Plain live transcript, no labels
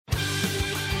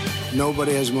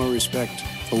Nobody has more respect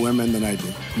for women than I do.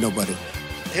 Nobody.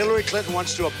 Hillary Clinton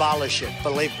wants to abolish it,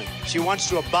 believe me. She wants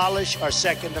to abolish our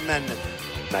Second Amendment.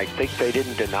 I think they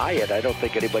didn't deny it. I don't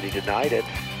think anybody denied it.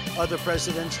 Other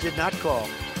presidents did not call.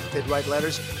 They'd write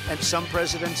letters, and some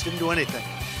presidents didn't do anything.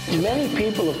 Many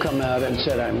people have come out and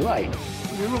said I'm right.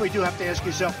 You really do have to ask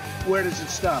yourself, where does it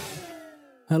stop?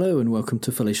 Hello and welcome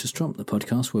to Fallacious Trump, the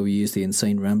podcast where we use the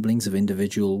insane ramblings of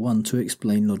individual one to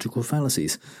explain logical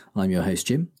fallacies. I'm your host,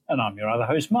 Jim. And I'm your other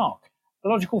host, Mark. The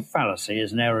logical fallacy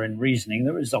is an error in reasoning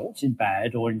that results in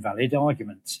bad or invalid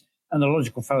arguments. And the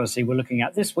logical fallacy we're looking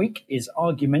at this week is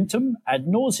Argumentum Ad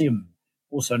Nauseam,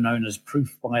 also known as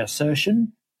proof by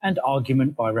assertion and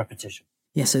argument by repetition.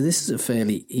 Yeah, so this is a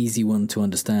fairly easy one to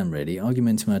understand, really.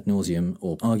 Argumentum ad nauseam,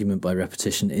 or argument by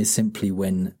repetition, is simply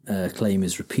when a claim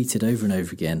is repeated over and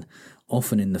over again,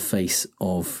 often in the face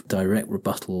of direct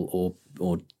rebuttal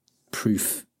or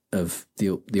proof of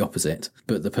the opposite,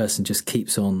 but the person just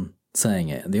keeps on saying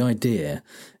it. And the idea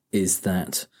is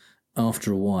that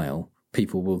after a while,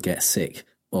 people will get sick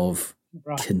of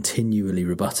continually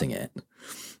rebutting it.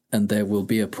 And there will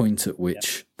be a point at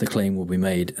which the claim will be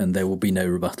made and there will be no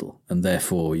rebuttal. And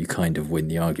therefore you kind of win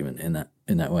the argument in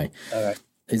that way. Okay.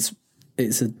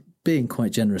 It's being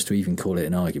quite generous to even call it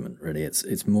an argument, really.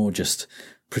 It's more just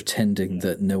pretending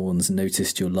that no one's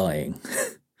noticed you're lying,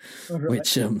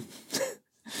 which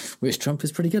Trump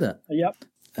is pretty good at. Yep.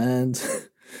 And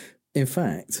in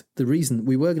fact, the reason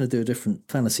we were going to do a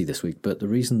different fallacy this week, but the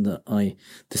reason that I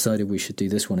decided we should do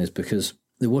this one is because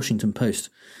the Washington Post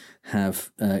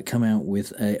have come out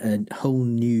with a whole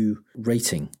new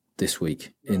rating this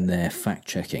week in their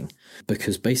fact-checking,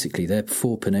 because basically their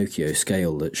 4 Pinocchio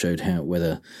scale that showed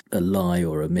whether a lie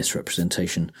or a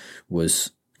misrepresentation was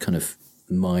kind of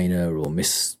minor or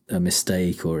a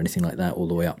mistake or anything like that, all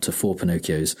the way up to 4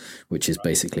 Pinocchios, which is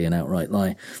basically an outright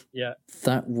lie. Yeah.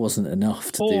 That wasn't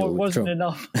enough to deal with Trump.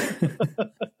 Enough.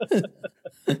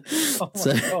 Oh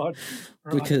my God.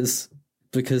 Right.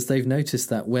 Because they've noticed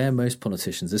that where most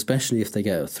politicians, especially if they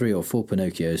get 3 or 4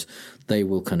 Pinocchios, they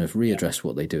will kind of readdress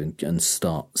what they do and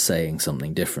start saying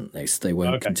something different. They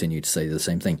won't continue to say the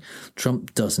same thing.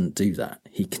 Trump doesn't do that.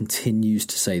 He continues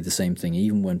to say the same thing,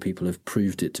 even when people have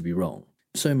proved it to be wrong.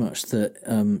 So much that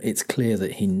it's clear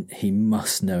that he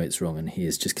must know it's wrong, and he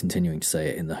is just continuing to say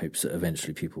it in the hopes that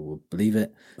eventually people will believe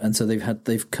it. And so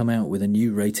they've come out with a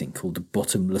new rating called the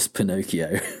Bottomless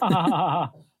Pinocchio.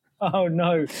 Oh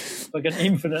no, like an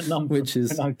infinite number. Which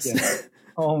is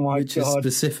oh my which God. is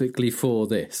specifically for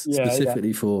this,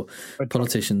 for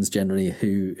politicians generally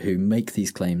who make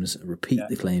these claims, repeat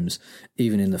the claims,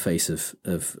 even in the face of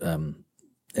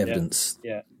evidence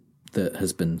that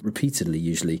has been repeatedly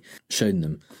usually shown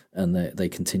them, and they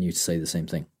continue to say the same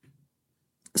thing.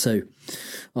 So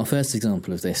our first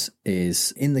example of this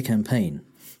is in the campaign.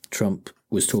 Trump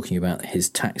was talking about his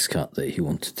tax cut that he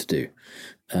wanted to do,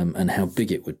 and how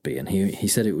big it would be. And he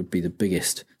said it would be the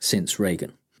biggest since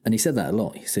Reagan. And he said that a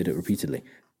lot. He said it repeatedly.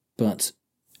 But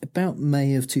about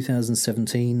May of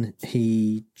 2017,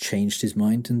 he changed his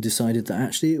mind and decided that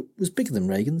actually it was bigger than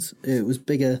Reagan's. It was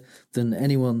bigger than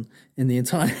anyone in the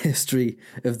entire history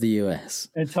of the US.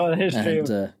 Entire history of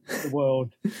the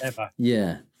world ever.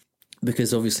 Yeah.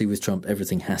 Because obviously with Trump,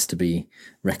 everything has to be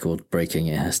record-breaking.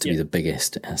 It has to be the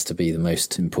biggest. It has to be the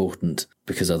most important,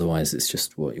 because otherwise it's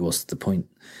just, what's the point?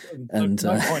 And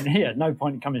no point here. No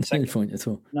point coming second. No point at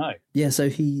all. No. Yeah, so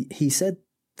he said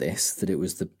that it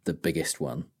was the biggest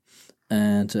one.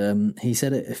 And he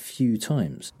said it a few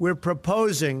times. We're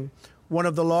proposing one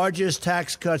of the largest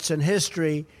tax cuts in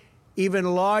history,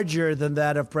 even larger than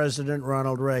that of President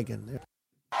Ronald Reagan.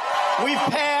 We've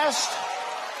passed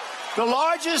the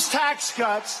largest tax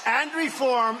cuts and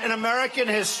reform in American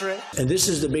history. And this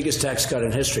is the biggest tax cut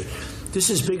in history. This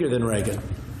is bigger than Reagan.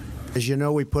 As you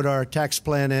know, we put our tax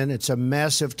plan in. It's a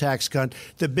massive tax cut,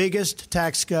 the biggest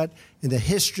tax cut in the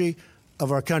history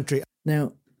of our country.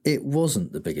 Now, it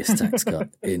wasn't the biggest tax cut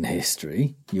in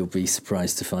history, you'll be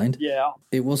surprised to find. Yeah.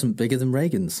 It wasn't bigger than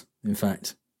Reagan's, in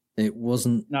fact. It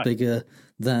wasn't bigger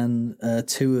than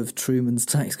 2 of Truman's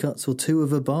tax cuts or 2 of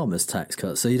Obama's tax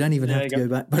cuts. So you don't even have to go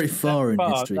back very far in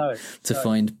history to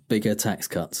find bigger tax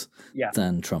cuts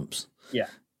than Trump's. Yeah.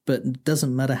 But it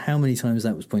doesn't matter how many times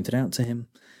that was pointed out to him.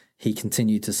 He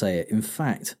continued to say it. In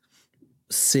fact,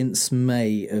 since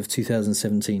May of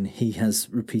 2017, he has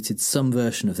repeated some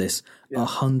version of this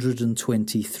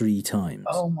 123 times.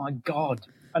 Oh, my God.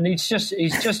 And he's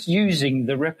just using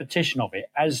the repetition of it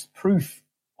as proof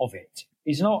of it.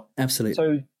 He's not. Absolutely.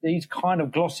 So he's kind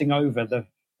of glossing over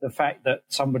the fact that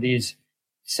somebody has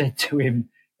said to him,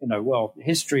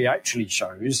 history actually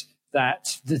shows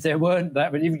that there weren't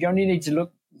that, but you only need to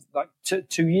look like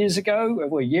 2 years ago,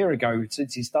 well, a year ago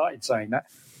since he started saying that,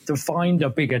 to find a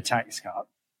bigger tax cut.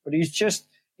 But he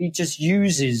just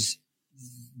uses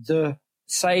the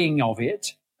saying of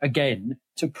it again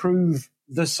to prove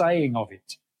the saying of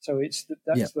it. So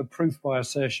that's the proof by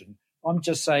assertion. I'm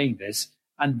just saying this,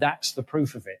 and that's the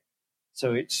proof of it.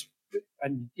 So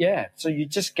so you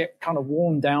just get kind of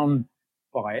worn down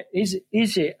by it.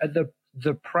 Is it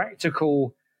the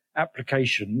practical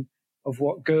application of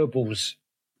what Goebbels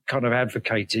kind of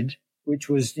advocated, which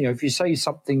was, if you say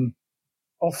something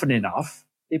often enough,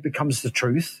 it becomes the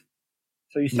truth.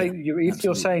 So you say, if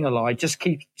you're saying a lie, just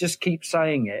keep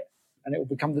saying it, and it will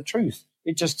become the truth.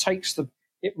 It just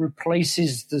it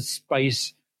replaces the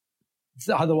space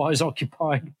otherwise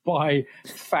occupied by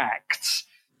facts.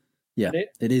 Yeah,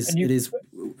 it is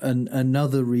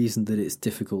another reason that it's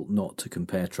difficult not to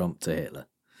compare Trump to Hitler.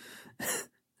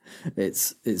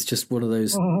 It's just one of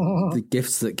those the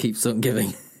gifts that keeps on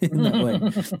giving in that way.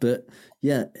 But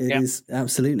it is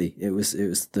absolutely. It was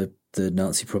the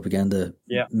Nazi propaganda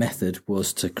method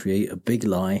was to create a big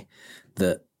lie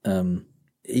that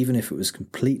even if it was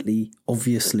completely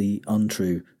obviously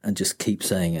untrue, and just keep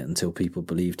saying it until people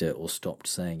believed it or stopped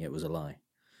saying it was a lie.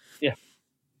 Yeah.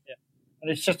 Yeah. And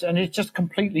it's just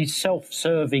completely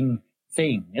self-serving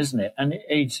thing, isn't it? And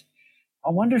I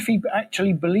wonder if he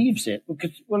actually believes it,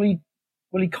 because he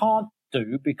can't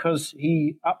do, because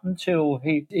up until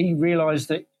he realized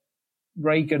that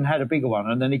Reagan had a bigger one,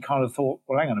 and then he kind of thought,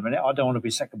 well, hang on a minute, I don't want to be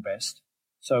second best,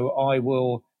 so I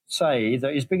will say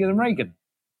that he's bigger than Reagan.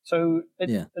 So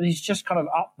he's just kind of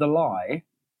upped the lie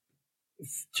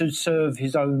to serve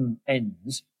his own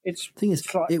ends. The thing is,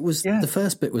 it was the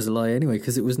first bit was a lie anyway,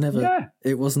 because it was never.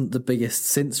 It wasn't the biggest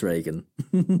since Reagan.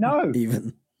 No,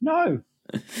 even no.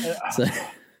 So,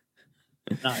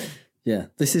 no. Yeah,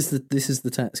 this is the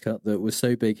tax cut that was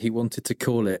so big he wanted to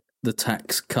call it the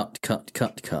tax cut.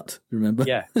 Remember?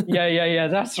 Yeah.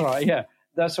 That's right. Yeah,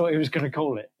 that's what he was going to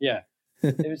call it. Yeah,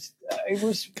 it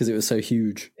was because it was so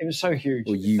huge. It was so huge.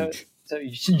 Or huge. So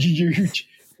huge.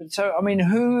 So I mean,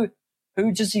 who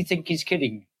does he think he's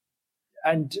kidding?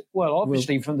 And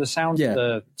obviously, from the sound of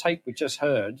the tape we just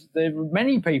heard, there were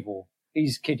many people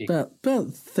he's kidding. About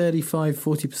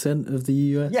 35-40% of the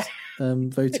US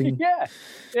voting. People,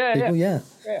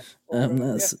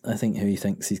 that's I think who he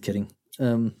thinks he's kidding.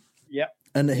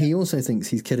 And he also thinks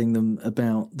he's kidding them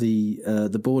about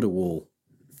the border wall.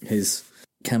 His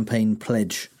campaign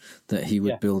pledge that he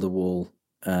would build a wall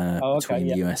between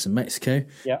the US and Mexico,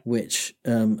 which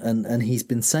and he's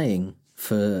been saying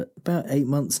for about 8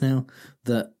 months now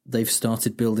that they've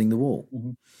started building the wall,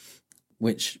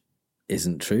 which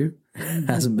isn't true.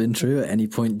 Hasn't been true at any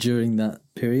point during that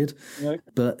period,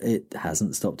 but it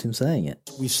hasn't stopped him saying it.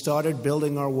 We started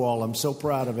building our wall. I'm so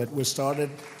proud of it. We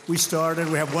started. We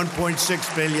have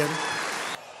 1.6 billion.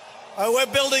 We're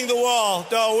building the wall.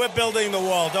 No, we're building the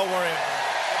wall. Don't worry about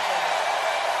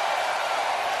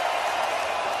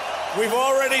it. We've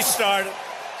already started.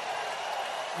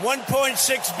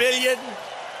 1.6 billion.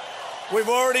 We've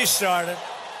already started.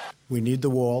 We need the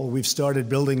wall. We've started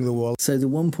building the wall. So the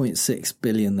 1.6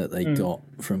 billion that they got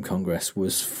from Congress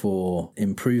was for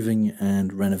improving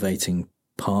and renovating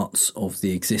parts of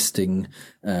the existing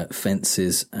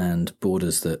fences and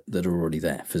borders that are already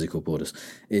there, physical borders.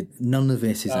 None of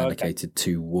it is allocated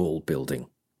to wall building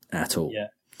at all. Yeah.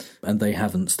 And they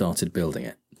haven't started building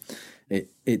it.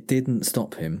 It didn't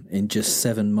stop him in just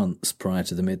 7 months prior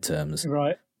to the midterms.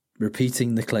 Right.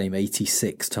 Repeating the claim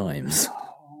 86 times.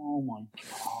 Oh, my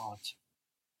God.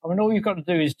 I mean, all you've got to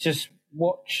do is just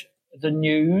watch the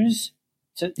news,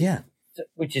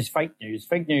 which is fake news.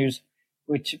 Fake news,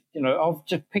 which, of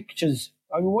just pictures.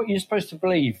 I mean, what you're supposed to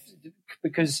believe,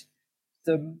 because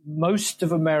most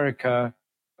of America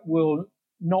will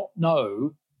not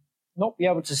be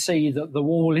able to see that the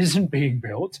wall isn't being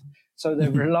built. So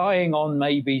they're relying on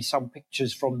maybe some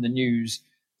pictures from the news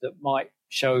that might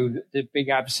show the big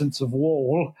absence of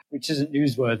wall, which isn't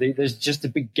newsworthy. There's just a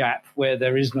big gap where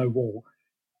there is no wall.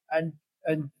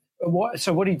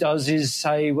 So what he does is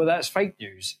say, well, that's fake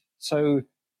news. So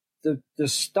the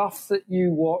stuff that you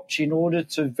watch in order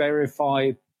to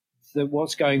verify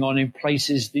what's going on in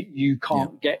places that you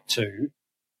can't get to,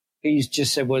 he's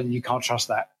just said, well, you can't trust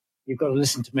that. You've got to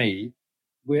listen to me.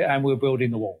 We're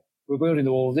building the wall. We're building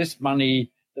the wall. This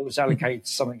money that was allocated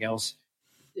to something else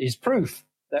is proof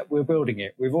that we're building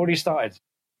it. We've already started.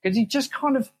 Because he just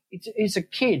kind of, it's a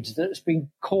kid that's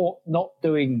been caught not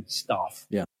doing stuff.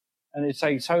 Yeah. And it's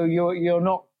saying, so you're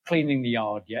not cleaning the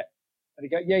yard yet. And he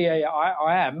go, yeah,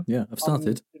 I am. Yeah, I've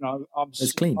started.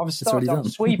 It's clean. It's already done.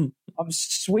 I'm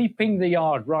sweeping the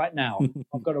yard right now.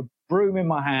 I've got a broom in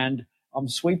my hand I'm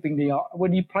sweeping the yard,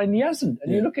 when he plainly hasn't.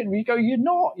 And you look at him, you go, you're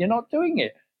not doing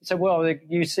it. So, well,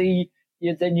 you see,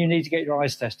 then you need to get your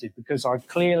eyes tested, because I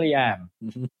clearly am.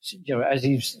 Mm-hmm. As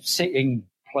he's sitting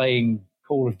playing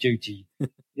Call of Duty,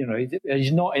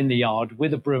 he's not in the yard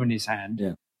with a broom in his hand.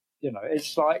 Yeah.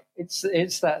 It's like,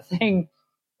 it's that thing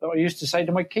that I used to say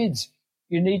to my kids,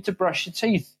 you need to brush your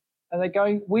teeth. And they're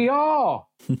going, we are.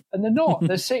 And they're not.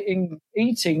 They're sitting,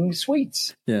 eating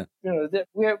sweets. Yeah.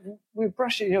 We're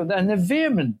brushing, and they're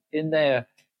vehement in their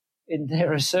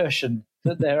assertion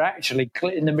that they're actually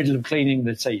in the middle of cleaning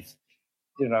the teeth.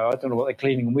 I don't know what they're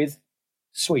cleaning them with.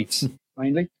 Sweets,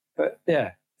 mainly. But,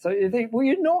 yeah. So you think, well,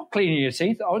 you're not cleaning your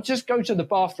teeth. I'll just go to the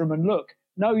bathroom and look.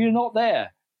 No, you're not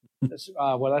there. That's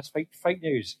fake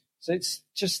news. So it's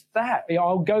just that.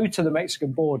 I'll go to the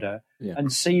Mexican border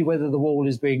and see whether the wall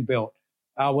is being built.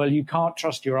 Well, you can't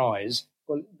trust your eyes.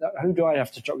 Well, who do I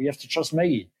have to trust? You have to trust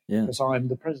me, because I'm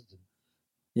the president.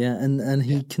 Yeah, and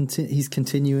he's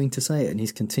continuing to say it, and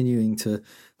he's continuing to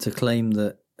claim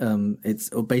that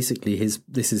it's basically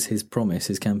this is his promise,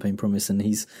 his campaign promise, and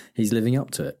he's living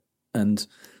up to it. And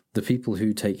the people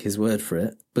who take his word for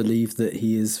it believe that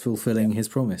he is fulfilling his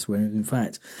promise, when in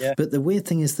fact. Yeah. But the weird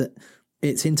thing is that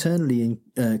it's internally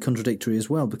contradictory as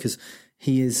well, because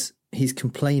he's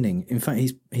complaining. In fact,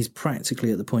 he's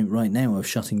practically at the point right now of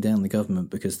shutting down the government,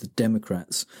 because the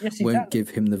Democrats won't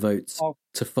give him the votes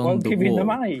to fund the wall. The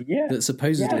money. Yeah. That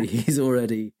supposedly he's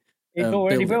already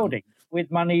building with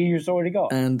money he's already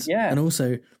got. And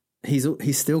also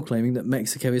he's still claiming that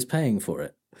Mexico is paying for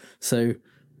it. So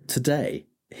today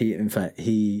he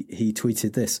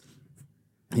tweeted this.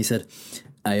 He said,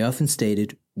 "I often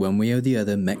stated, one way or the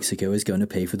other, Mexico is going to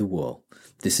pay for the wall.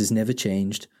 This has never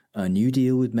changed. Our new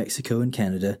deal with Mexico and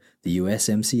Canada, the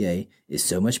USMCA, is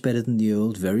so much better than the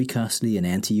old, very costly and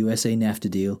anti-USA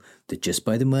NAFTA deal that just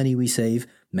by the money we save,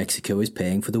 Mexico is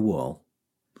paying for the wall."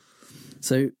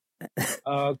 So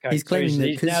he's claiming that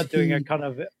he's now doing a kind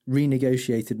of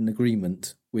renegotiated an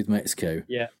agreement with Mexico.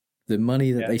 Yeah, the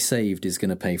money that they saved is going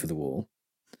to pay for the wall,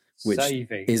 which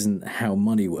isn't how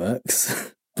money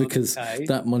works. Because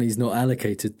that money's not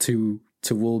allocated to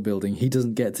wall building. He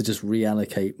doesn't get to just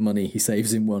reallocate money he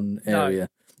saves in one area.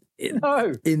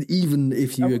 Even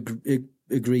if you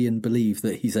agree and believe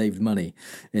that he saved money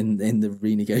in the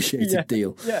renegotiated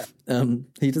deal,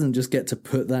 he doesn't just get to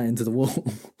put that into the wall.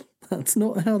 That's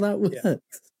not how that works. Yeah.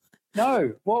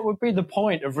 No, what would be the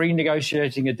point of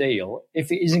renegotiating a deal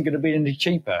if it isn't going to be any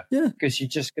cheaper? Yeah, because you're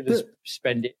just going to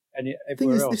spend it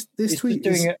everywhere else. This tweet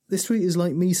is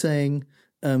like me saying,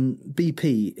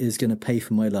 BP is going to pay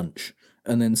for my lunch,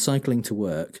 and then cycling to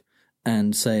work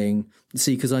and saying,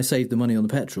 see, because I saved the money on the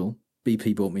petrol,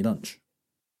 BP bought me lunch.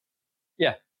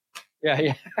 Yeah.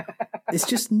 It's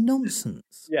just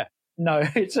nonsense. Yeah. No,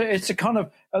 it's a kind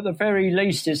of, at the very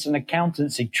least, it's an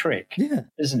accountancy trick,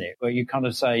 isn't it? Where you kind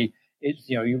of say, he's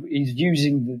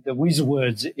using the whiz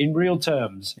words in real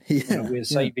terms. Yeah. We're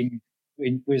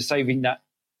saving that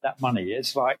money.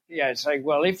 It's like, saying,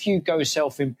 well, if you go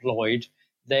self-employed,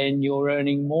 then you're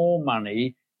earning more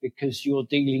money because you're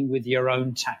dealing with your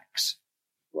own tax.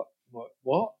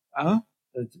 What? Huh?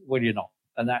 Well, you're not.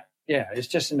 And that, it's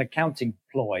just an accounting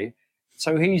ploy.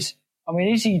 So is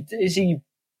he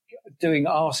doing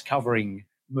arse-covering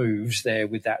moves there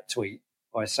with that tweet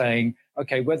by saying,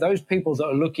 okay, well, those people that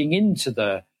are looking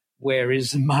into where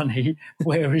is the money,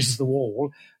 where is the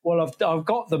wall? Well, I've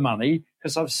got the money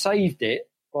because I've saved it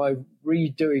by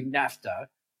redoing NAFTA,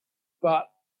 but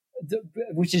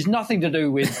which is nothing to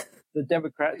do with the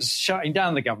Democrats shutting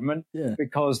down the government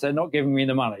because they're not giving me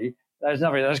the money. There's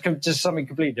nothing. That's just something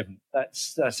completely different.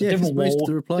 That's a different wall. Most of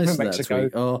the replies to that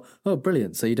tweet are, "Oh,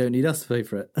 brilliant! So you don't need us to pay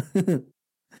for it."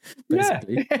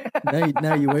 Basically,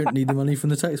 now you won't need the money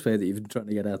from the taxpayer that you've been trying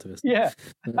to get out of us. Yeah.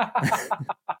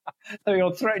 So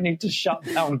you're threatening to shut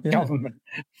down government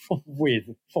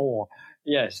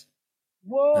yes.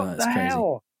 What the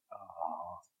hell?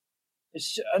 Oh.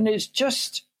 It's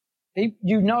just,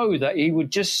 you know that he would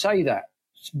just say that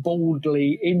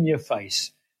boldly in your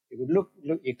face. He would look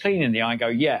you clean in the eye and go,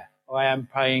 yeah, I am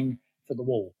paying for the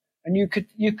wall. And you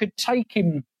could take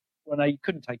him, well, no, you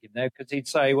couldn't take him there because he'd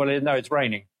say, well, no, it's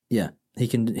raining. Yeah, he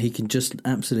can just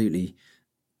absolutely,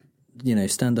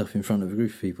 stand up in front of a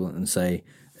group of people and say,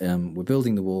 we're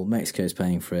building the wall, Mexico's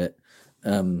paying for it.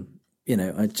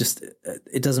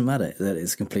 It doesn't matter that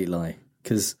it's a complete lie,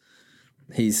 because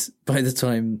by the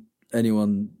time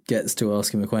anyone gets to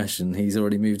ask him a question, he's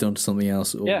already moved on to something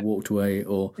else or walked away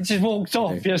or just walked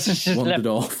off. Yes, it's just wandered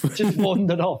off. Just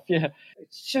wandered off. Yeah,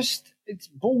 it's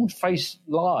bald-faced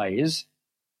lies,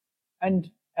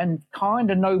 and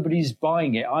kind of nobody's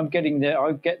buying it. I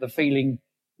get the feeling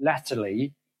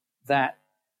latterly that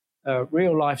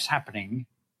real life's happening,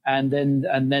 and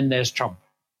then there's Trump,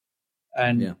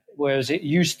 and whereas it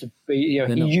used to be,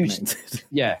 They're not connected.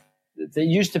 They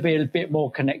used to be a bit more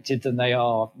connected than they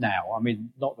are now. I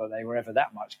mean, not that they were ever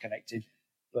that much connected,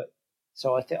 but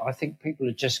so I think people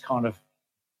are just kind of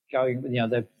going,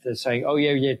 they're saying, oh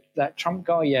yeah, that Trump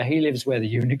guy, he lives where the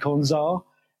unicorns are,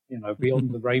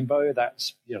 beyond the rainbow.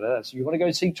 That's you want to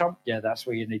go see Trump, that's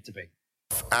where you need to be.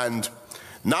 And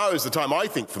now is the time, I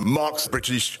think, for Mark's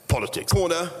British politics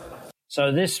corner.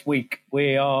 So this week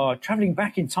we are travelling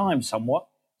back in time somewhat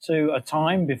to a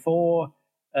time before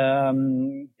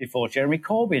Jeremy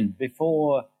Corbyn,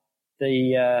 before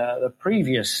the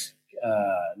previous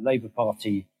Labour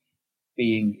Party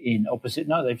being in opposite.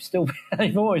 No,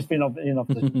 they've always been in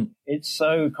opposition. It's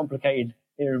so complicated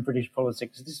here in British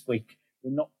politics this week.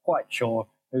 We're not quite sure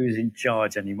who's in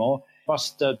charge anymore.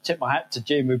 Must tip my hat to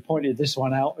Jim, who pointed this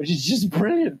one out, which is just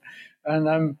brilliant.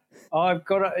 And I've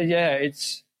got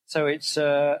this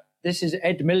is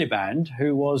Ed Miliband,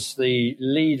 who was the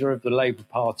leader of the Labour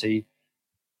Party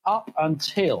up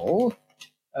until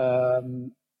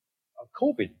Corbyn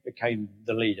became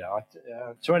the leader.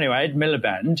 So anyway, Ed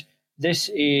Miliband,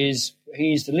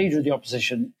 he's the leader of the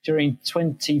opposition. During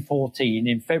 2014,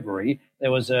 in February,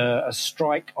 there was a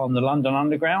strike on the London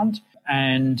Underground,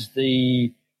 and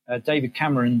the David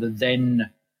Cameron, the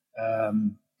then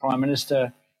Prime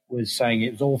Minister, was saying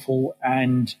it was awful,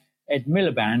 and Ed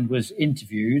Miliband was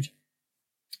interviewed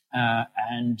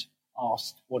and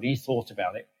asked what he thought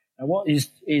about it. Now, what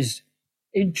is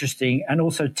interesting and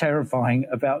also terrifying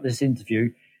about this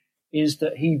interview is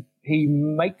that he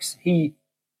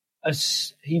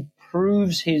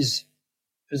proves his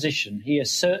position. He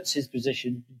asserts his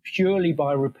position purely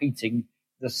by repeating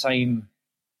the same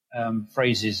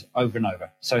phrases over and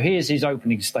over. So here's his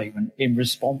opening statement in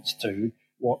response to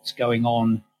what's going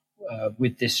on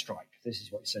with this strike. This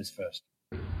is what he says first.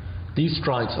 These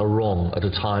strikes are wrong at a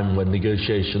time when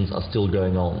negotiations are still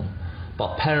going on.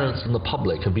 But parents and the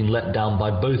public have been let down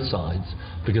by both sides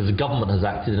because the government has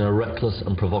acted in a reckless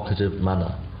and provocative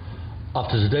manner.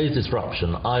 After today's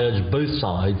disruption, I urge both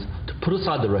sides to put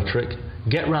aside the rhetoric,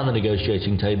 get round the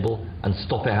negotiating table and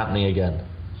stop it happening again.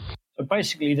 So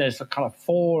basically there's a kind of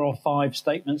 4 or 5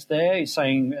 statements there. He's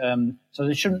saying so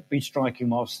they shouldn't be striking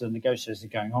whilst the negotiations are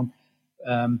going on.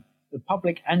 The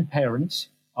public and parents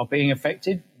are being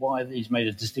affected. Why he's made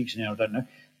a distinction here, I don't know.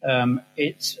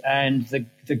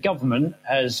 The government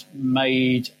has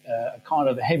made a kind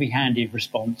of heavy-handed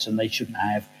response, and they shouldn't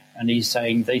have. And he's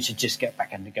saying they should just get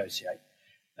back and negotiate.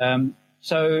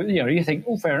 So you think,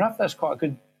 fair enough. That's quite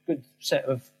a good set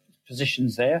of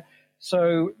positions there.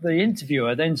 So the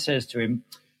interviewer then says to him,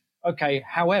 "Okay,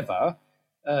 however,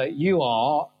 you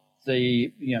are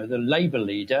the Labour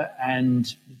leader,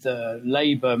 and the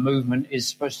Labour movement is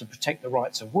supposed to protect the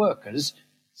rights of workers.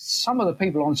 Some of the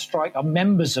people on strike are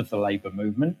members of the Labour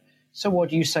movement. So what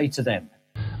do you say to them?"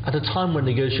 At a time when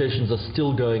negotiations are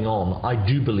still going on, I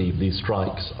do believe these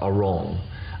strikes are wrong.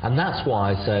 And that's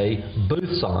why I say both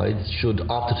sides should,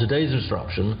 after today's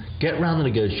disruption, get round the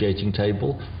negotiating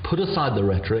table, put aside the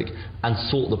rhetoric and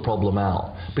sort the problem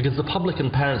out. Because the public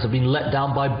and parents have been let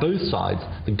down by both sides.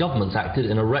 The government's acted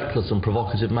in a reckless and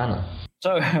provocative manner.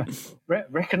 So,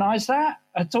 recognise that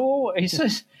at all? He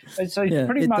says, so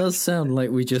pretty much. It does sound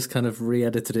like we just kind of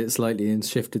re-edited it slightly and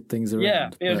shifted things around. Yeah,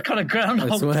 it was kind of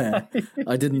Groundhog I swear,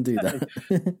 I didn't do that.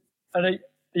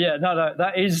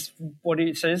 That is what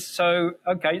it says. So,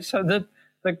 okay, so the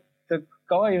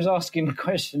guy who's asking the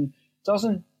question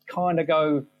doesn't kind of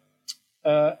go,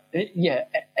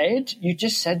 Ed, you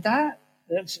just said that?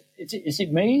 Is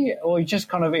it me? Or he just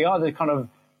kind of, he either kind of,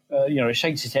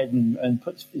 shakes his head and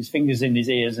puts his fingers in his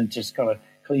ears and just kind of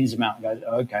cleans them out and goes,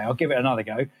 okay, I'll give it another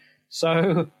go.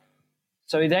 So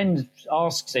he then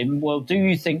asks him, well, do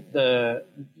you think the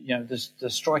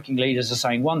striking leaders are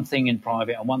saying one thing in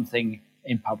private and one thing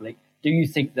in public? Do you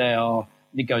think they are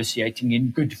negotiating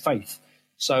in good faith?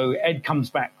 So Ed comes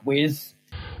back with,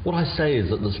 what I say is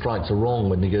that the strikes are wrong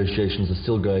when negotiations are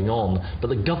still going on, but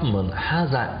the government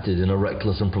has acted in a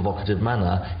reckless and provocative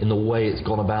manner in the way it's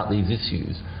gone about these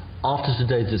issues. After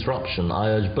today's disruption, I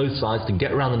urge both sides to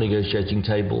get around the negotiating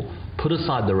table, put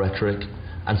aside the rhetoric,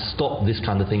 and stop this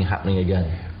kind of thing happening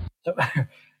again.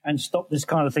 And stop this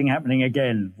kind of thing happening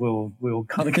again. We'll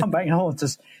kind of come back and haunt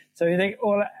us. So you think,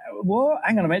 well, what?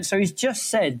 Hang on a minute. So he's just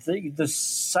said the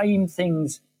same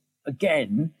things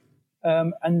again,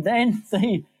 and then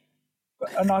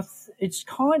it's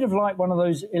kind of like one of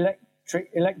those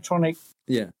electronic.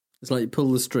 Yeah, it's like you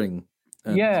pull the string.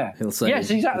 Yeah. He'll say,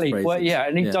 yes, exactly. Well, yeah,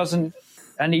 and he doesn't.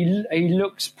 And he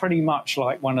looks pretty much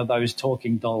like one of those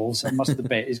talking dolls, I must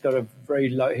admit. He's got a very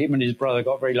low, him and his brother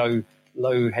got very low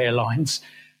hairlines.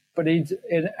 But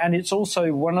it's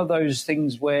also one of those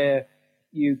things where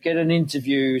you get an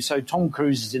interview. So Tom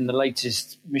Cruise is in the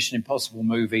latest Mission Impossible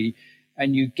movie,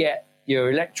 and you get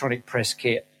your electronic press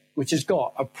kit, which has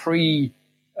got a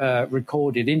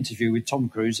pre-recorded interview with Tom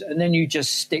Cruise, and then you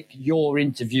just stick your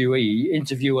interviewer,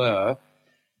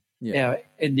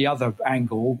 in the other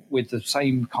angle with the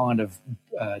same kind of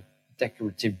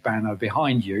decorative banner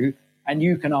behind you, and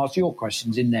you can ask your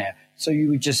questions in there. So you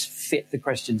would just fit the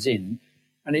questions in,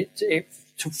 and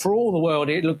for all the world,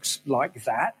 it looks like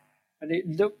that, and it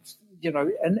looks,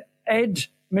 and Ed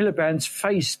Miliband's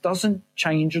face doesn't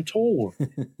change at all.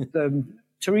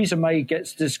 Theresa May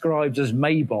gets described as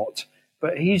Maybot,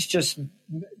 but he's just,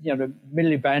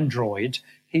 Milibandroid.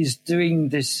 He's doing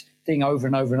this thing over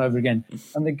and over and over again.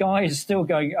 And the guy is still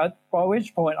going, by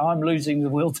which point I'm losing the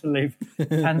will to live.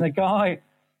 and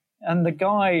the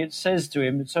guy says to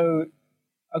him, so,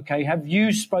 okay, have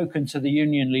you spoken to the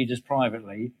union leaders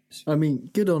privately? I mean,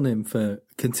 good on him for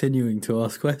continuing to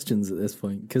ask questions at this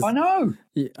point. 'Cause, I know.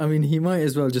 I mean, he might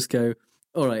as well just go,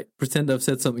 all right, pretend I've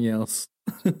said something else.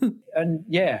 And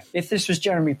if this was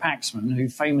Jeremy Paxman, who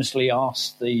famously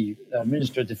asked the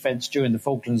Minister of Defence during the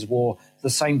Falklands War the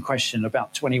same question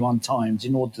about 21 times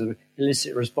in order to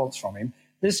elicit a response from him,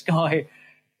 this guy,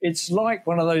 it's like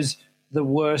one of those the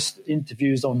worst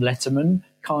interviews on Letterman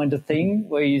kind of thing,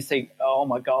 where you think, oh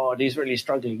my God, he's really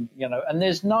struggling, and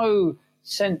there's no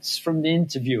sense from the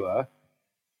interviewer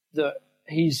that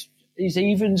he's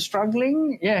even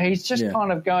struggling. Yeah, he's just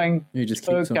kind of going, he just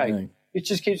keeps on going. It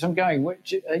just keeps on going,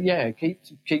 which,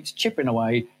 keeps chipping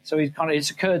away. So it's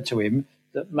occurred to him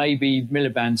that maybe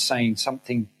Miliband's saying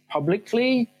something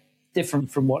publicly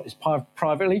different from what is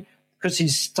privately, because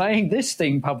he's saying this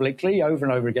thing publicly over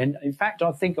and over again. In fact,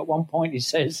 I think at one point he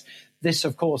says, this,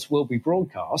 of course, will be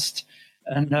broadcast.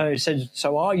 And he said,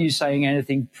 so are you saying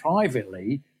anything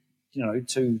privately,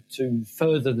 to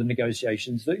further the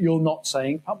negotiations that you're not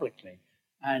saying publicly?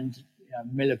 And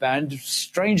Miliband,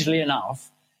 strangely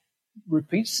enough,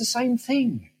 repeats the same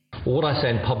thing. Well, what I say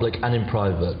in public and in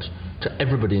private to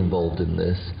everybody involved in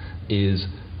this is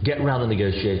get around the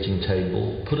negotiating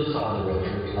table, put aside the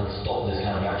rhetoric, and stop this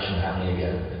kind of action happening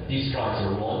again. These strikes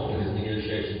are wrong because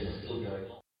negotiations are still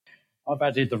going on. I've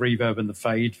added the reverb and the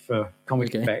fade for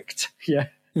comic effect. Yeah.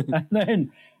 and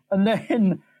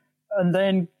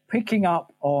then picking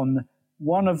up on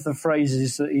one of the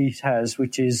phrases that he has,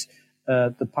 which is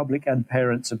the public and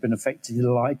parents have been affected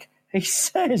alike. He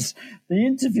says, the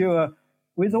interviewer,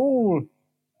 with all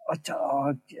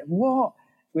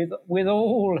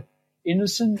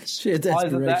innocence, sheer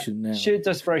desperation, sheer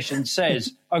desperation,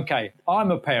 says, okay, I'm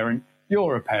a parent,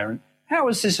 you're a parent. How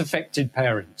has this affected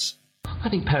parents? I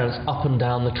think parents up and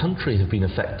down the country have been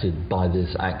affected by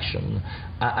this action,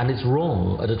 and it's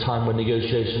wrong at a time when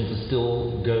negotiations are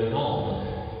still going on.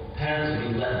 Parents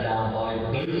have been let down by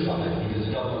both sides because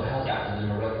the government has acted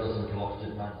in a reckless and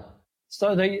provocative manner.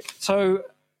 So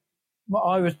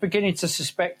I was beginning to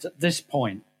suspect at this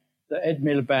point that Ed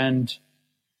Miliband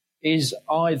is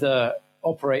either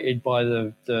operated by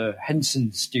the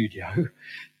Henson studio,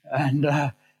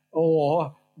 and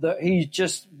or that he's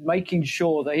just making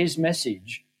sure that his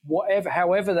message,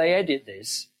 however they edit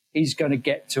this, he's going to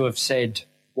get to have said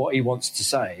what he wants to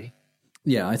say.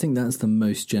 Yeah, I think that's the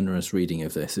most generous reading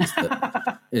of this, is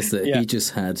that he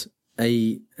just had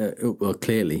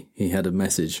clearly he had a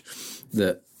message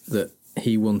that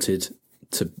he wanted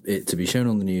it to be shown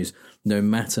on the news, no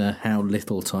matter how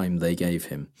little time they gave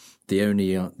him. The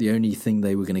only thing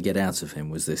they were going to get out of him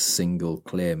was this single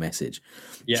clear message.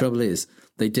 Yeah. Trouble is,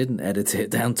 they didn't edit it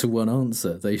down to one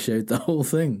answer. They showed the whole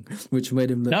thing, which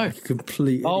made him look like a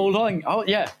complete...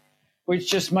 Which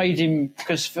just made him...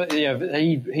 Because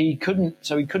he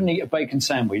couldn't eat a bacon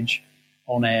sandwich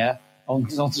on air, on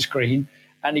the screen,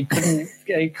 and he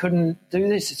couldn't do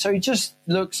this. So he just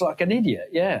looks like an idiot.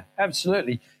 Yeah,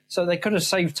 absolutely. So they could have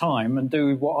saved time and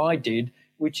do what I did,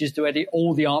 which is to edit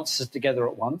all the answers together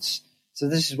at once. So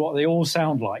this is what they all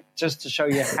sound like, just to show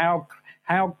you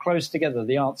how close together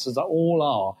the answers all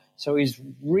are. So he's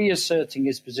reasserting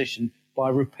his position by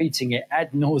repeating it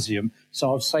ad nauseam.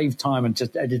 So I've saved time and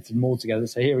just edited them all together.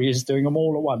 So here he is doing them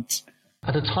all at once.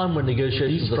 At a time when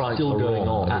negotiations are still going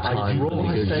on, and that's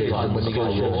why I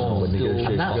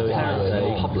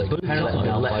say public. Parents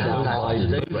now let down by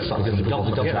both sides. The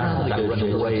government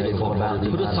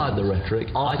put aside the rhetoric.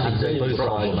 I think both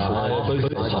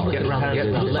sides get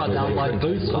let down by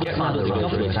both sides. Get around the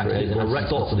rhetoric and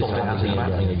stop this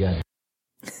happening again.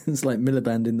 It's like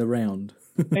Miliband in the round.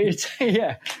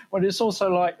 Yeah. Well, it's also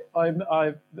like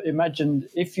I imagined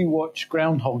if you watch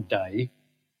Groundhog Day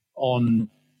on,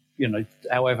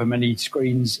 however many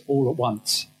screens all at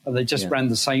once, and they just ran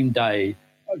the same day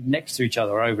next to each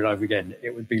other over and over again,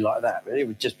 it would be like that. It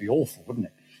would just be awful, wouldn't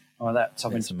it? Like that. I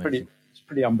mean, it's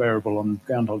pretty unbearable on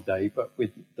Groundhog Day, but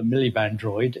with the Milliband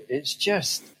droid, it's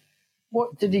just,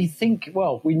 what did he think?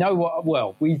 Well, we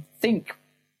know we think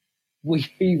what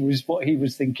he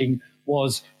was thinking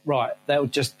was, right, they'll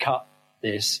just cut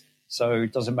this, so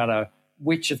it doesn't matter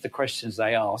which of the questions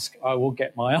they ask, I will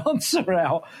get my answer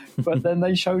out. But then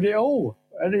they showed it all,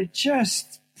 and it's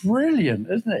just brilliant,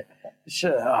 isn't it?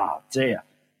 Oh, dear.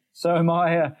 So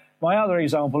my other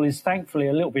example is thankfully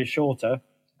a little bit shorter,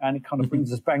 and it kind of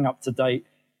brings us bang up to date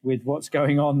with what's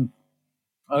going on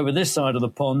over this side of the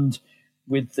pond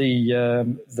with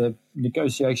the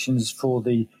negotiations for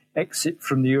the exit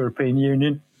from the European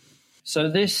Union. So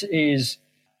this is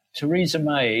Theresa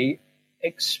May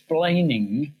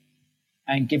explaining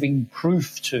and giving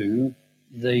proof to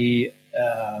the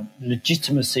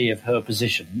legitimacy of her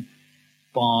position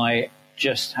by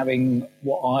just having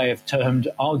what I have termed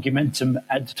argumentum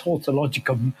ad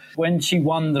tautologicum. When she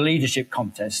won the leadership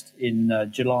contest in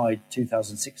July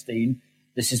 2016,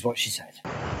 this is what she said.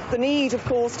 The need, of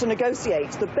course, to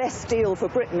negotiate the best deal for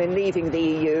Britain in leaving the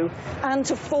EU and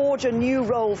to forge a new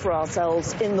role for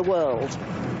ourselves in the world.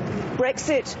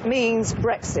 Brexit means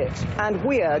Brexit, and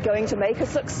we're going to make a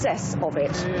success of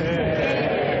it.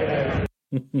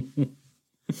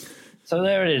 So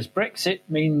there it is. Brexit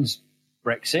means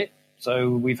Brexit. So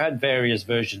we've had various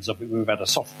versions of it. We've had a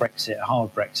soft Brexit, a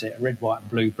hard Brexit, a red, white and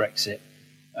blue Brexit,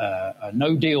 a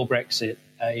no-deal Brexit,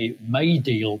 a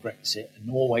may-deal Brexit, a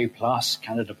Norway plus,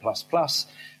 Canada plus,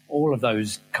 all of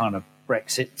those kind of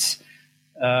Brexits.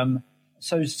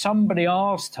 So somebody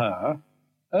asked her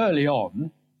early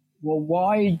on, well,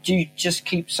 why do you just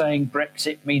keep saying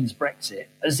Brexit means Brexit,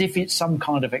 as if it's some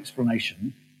kind of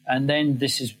explanation? And then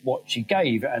this is what she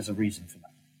gave as a reason for that.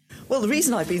 Well, the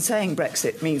reason I've been saying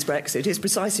Brexit means Brexit is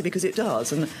precisely because it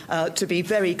does, and to be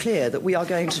very clear that we are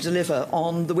going to deliver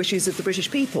on the wishes of the British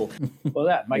people. Well,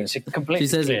 that makes it completely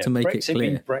clear. She says it to make Brexit it clear.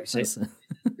 Means Brexit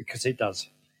because it does.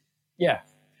 Yeah,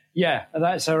 and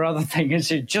that's her other thing,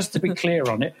 is it? Just to be clear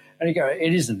on it. And you go,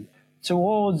 it isn't.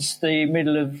 Towards the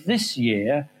middle of this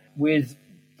year, with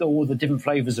all the different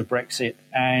flavours of Brexit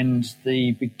and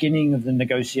the beginning of the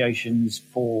negotiations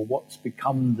for what's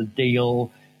become the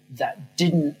deal that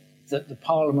the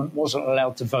Parliament wasn't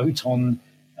allowed to vote on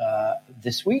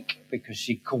this week because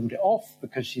she called it off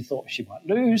because she thought she might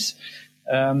lose.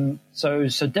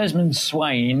 So Desmond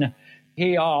Swain,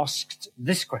 he asked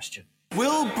this question.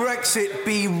 Will Brexit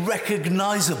be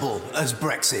recognisable as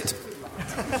Brexit?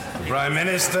 Prime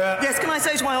Minister. Yes, can I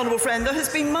say to my honourable friend, there has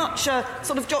been much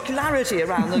sort of jocularity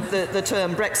around the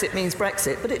term Brexit means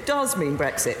Brexit, but it does mean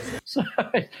Brexit. So,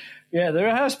 yeah,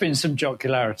 there has been some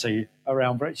jocularity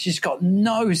around Brexit. She's got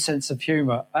no sense of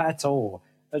humour at all,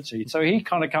 has she? So he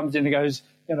kind of comes in and goes,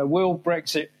 will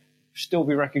Brexit still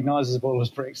be recognisable as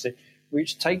Brexit,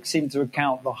 which takes into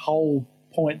account the whole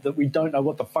point that we don't know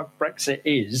what the fuck Brexit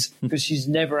is because she's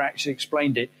never actually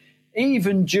explained it.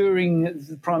 Even during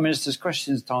the Prime Minister's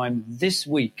questions time this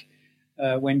week,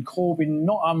 when Corbyn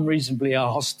not unreasonably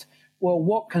asked, well,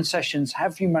 what concessions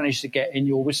have you managed to get in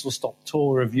your whistle-stop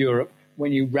tour of Europe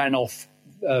when you ran off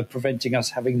preventing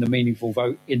us having the meaningful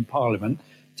vote in Parliament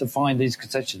to find these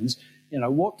concessions?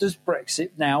 What does Brexit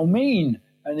now mean?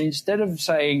 And instead of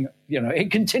saying,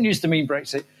 it continues to mean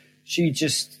Brexit, she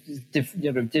just did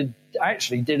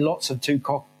lots of tu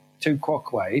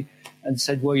quoque and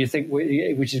said, well, you think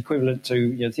which is equivalent to,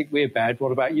 you think we're bad,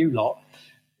 what about you lot?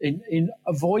 In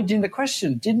avoiding the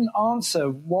question, didn't answer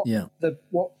what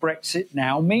Brexit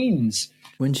now means.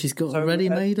 When she's got a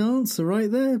ready-made answer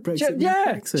right there. Brexit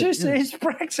means Brexit. It's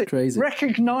Brexit. Crazy.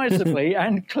 Recognisably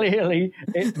and clearly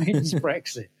it means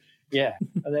Brexit. Yeah.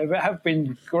 And there have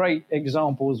been great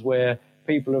examples where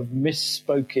people have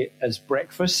misspoke it as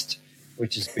breakfast,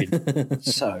 which has been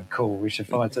so cool. We should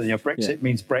find something. Brexit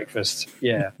means breakfast.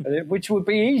 Yeah. Which would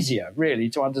be easier, really,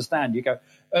 to understand. You go,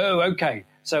 oh, okay.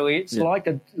 So it's like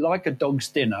a dog's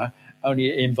dinner, only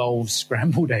it involves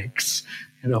scrambled eggs.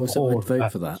 Or I'd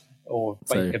vote for that. Or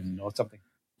bacon or something.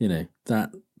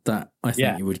 That I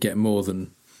think you would get more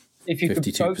than 52%. If you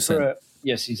could vote for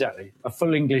yes, exactly. A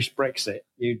full English Brexit,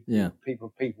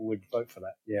 people would vote for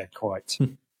that. Yeah, quite.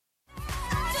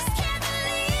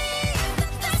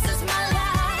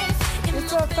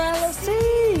 It's a fallacy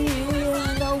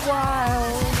in the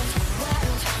wild.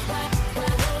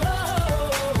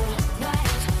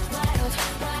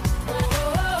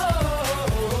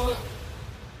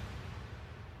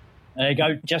 There you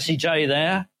go, Jessie J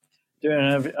there, doing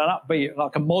an upbeat,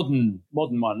 like a modern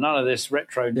one. None of this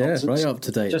retro nonsense. Yeah, right up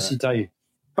to date. Jessie J,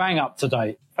 bang up to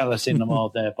date. Fallacy in the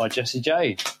Wild there by Jessie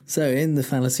J. So in the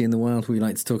Fallacy in the Wild, we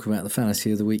like to talk about the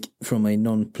fallacy of the week from a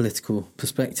non-political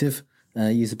perspective.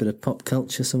 Use a bit of pop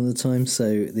culture some of the time.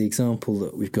 So the example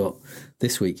that we've got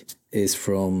this week is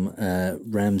from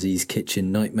Ramsay's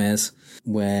Kitchen Nightmares,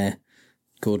 where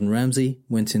Gordon Ramsay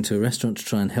went into a restaurant to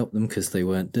try and help them because they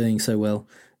weren't doing so well,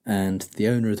 and the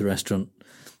owner of the restaurant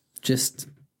just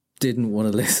didn't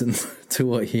want to listen to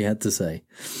what he had to say.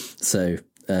 So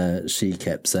she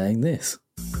kept saying this.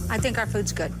 I think our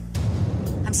food's good.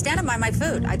 I'm standing by my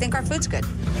food. I think our food's good.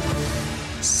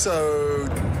 So,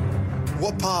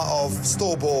 what part of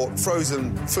store-bought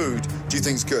frozen food do you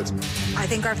think's good? I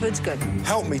think our food's good.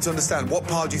 Help me to understand. What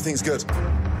part do you think's good?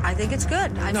 I think it's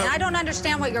good. I mean, I don't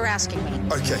understand what you're asking me.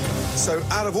 Okay, so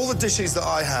out of all the dishes that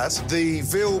I had, the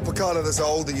veal piccata that's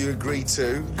old that you agreed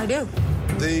to. I do.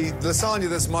 The lasagna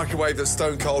that's microwaved, that's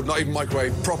stone cold, not even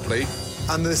microwaved properly,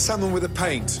 and the salmon with the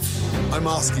paint. I'm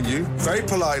asking you, very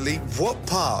politely, what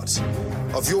part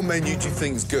of your menu do you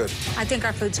think's good? I think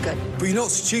our food's good. But you're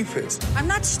not stupid. I'm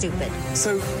not stupid.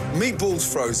 So,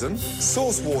 meatballs frozen,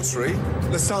 sauce watery,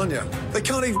 lasagna. They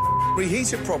can't even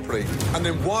reheat it properly. And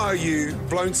then why are you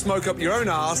blowing smoke up your own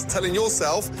arse, telling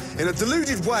yourself in a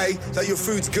deluded way that your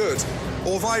food's good?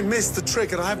 Or have I missed the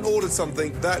trick and I haven't ordered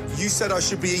something that you said I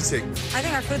should be eating? I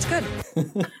think our food's good.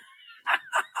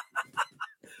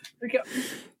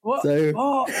 What? So,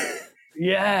 oh,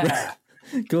 yeah.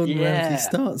 Gordon Ramsay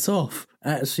starts off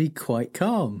actually quite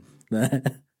calm there.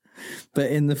 But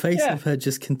in the face of her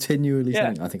just continually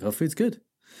saying, I think our food's good,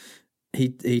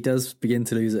 he does begin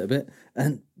to lose it a bit.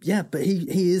 And but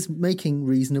he is making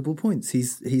reasonable points.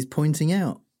 He's pointing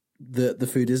out that the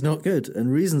food is not good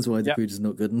and reasons why the food is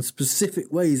not good and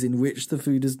specific ways in which the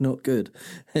food is not good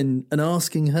and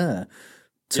asking her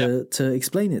to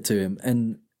explain it to him.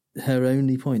 And her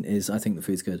only point is, I think the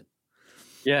food's good.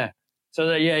 Yeah. So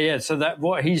So that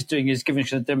what he's doing is giving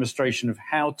us a demonstration of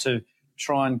how to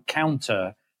try and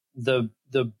counter the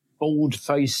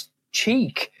bald-faced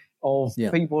cheek of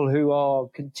people who are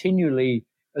continually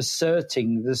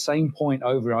asserting the same point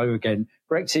over and over again.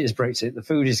 Brexit is Brexit. The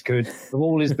food is good. The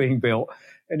wall is being built,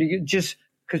 and you just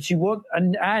because you want,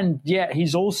 and yet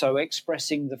he's also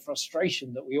expressing the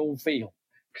frustration that we all feel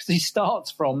because he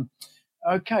starts from,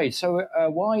 okay, so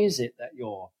why is it that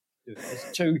you're doing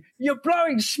this? To you're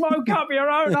blowing smoke up your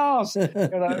own arse.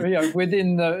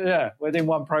 Within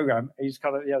one program, he's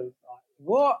kind of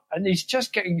what, and he's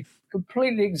just getting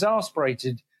completely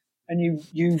exasperated, and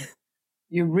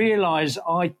you realise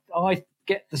I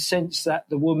get the sense that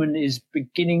the woman is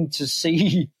beginning to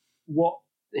see what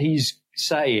he's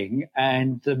saying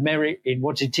and the merit in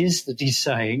what it is that he's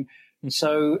saying.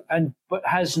 So but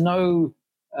has no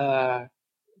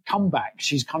comeback.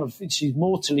 She's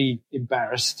mortally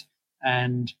embarrassed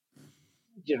and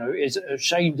is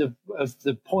ashamed of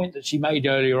the point that she made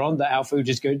earlier on that our food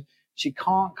is good. She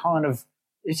can't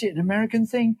is it an American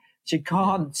thing? She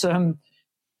can't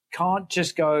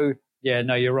just go, yeah,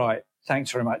 no, you're right.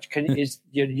 Thanks very much.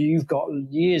 You've got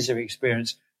years of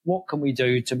experience. What can we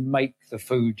do to make the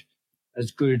food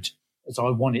as good as I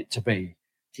want it to be?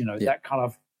 That kind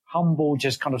of humble,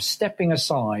 just kind of stepping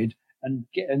aside and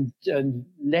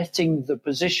letting the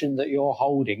position that you're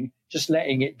holding, just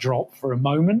letting it drop for a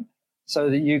moment so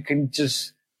that you can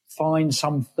just find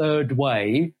some third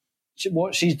way.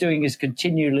 What she's doing is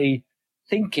continually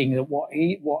thinking that what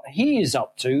he is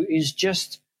up to is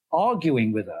just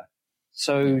arguing with her.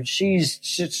 So she's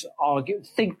just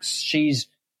thinks she's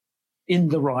in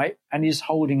the right and is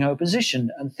holding her position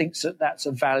and thinks that that's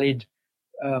a valid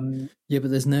but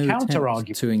there's no counter attempt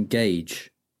argument to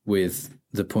engage with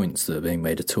the points that are being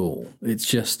made at all. It's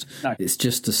just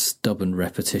a stubborn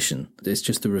repetition. It's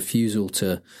just a refusal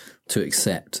to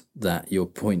accept that your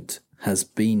point has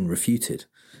been refuted.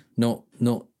 Not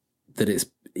that it's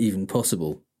even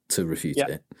possible to refute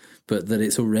it, but that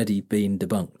it's already been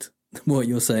debunked. What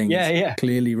you're saying is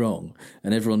clearly wrong,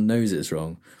 and everyone knows it's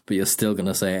wrong, but you're still going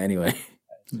to say it anyway.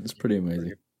 It's pretty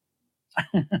amazing.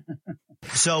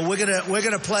 So we're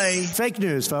gonna play fake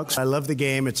news, folks. I love the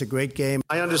game. It's a great game.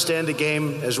 I understand the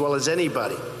game as well as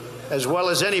anybody.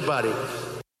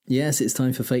 Yes, it's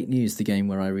time for Fake News, the game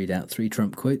where I read out 3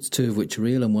 Trump quotes, 2 of which are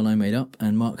real and 1 I made up,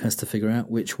 and Mark has to figure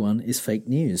out which one is fake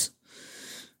news.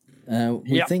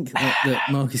 We think that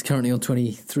Mark is currently on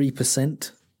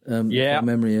 23%. My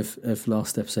memory of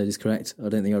last episode is correct. I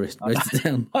don't think I wrote it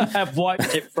down. I have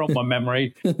wiped it from my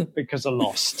memory because I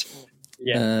lost.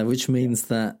 Which means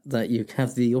that you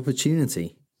have the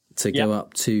opportunity to go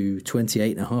up to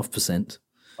 28.5%.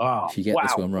 Oh, if you get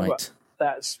this one right.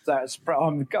 That's.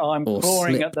 I'm or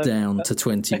clawing slip at the down to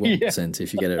 21%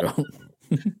 if you get it wrong.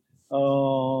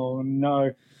 Oh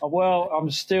no! Well, I'm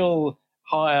still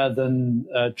higher than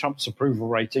Trump's approval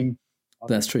rating.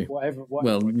 That's true. Whatever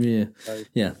well, yeah, so,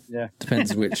 yeah. Yeah.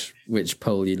 Depends which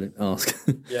poll you ask.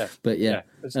 Yeah. But yeah.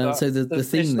 So the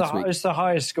theme this week. It's the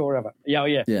highest score ever. Yeah.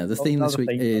 Yeah. The theme this week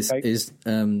is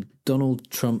Donald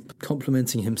Trump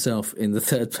complimenting himself in the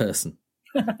third person.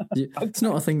 It's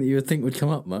not a thing that you would think would come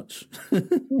up much,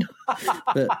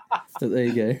 but there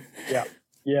you go. Yeah.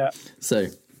 Yeah. So,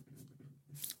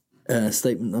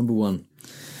 statement number 1.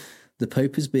 The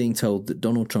Pope is being told that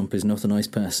Donald Trump is not a nice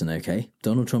person, okay?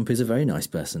 Donald Trump is a very nice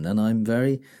person, and I'm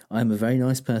a very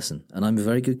nice person, and I'm a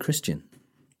very good Christian.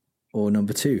 Or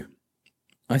number 2,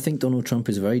 I think Donald Trump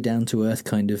is a very down-to-earth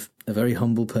kind of a very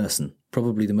humble person,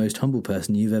 probably the most humble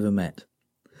person you've ever met.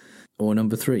 Or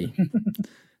number 3,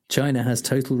 China has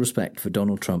total respect for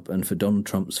Donald Trump and for Donald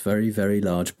Trump's very, very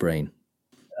large brain.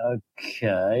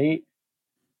 Okay.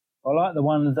 I like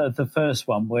the first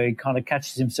one, where he kind of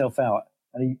catches himself out.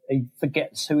 And he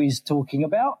forgets who he's talking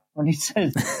about when he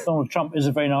says Donald Trump is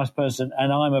a very nice person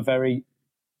and I'm a very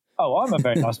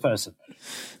nice person.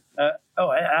 And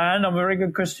I'm a very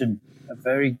good Christian. A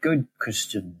very good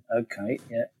Christian. Okay,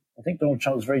 yeah. I think Donald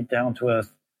Trump's very down to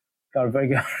earth. Got a very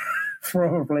good,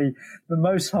 probably the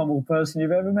most humble person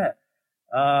you've ever met.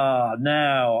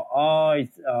 Now I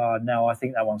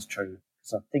think that one's true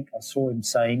because I think I saw him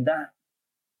saying that.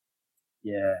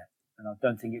 Yeah, and I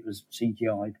don't think it was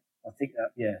CGI'd. I think that,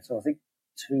 yeah. So I think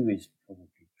 2 is probably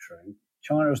true.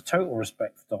 China has total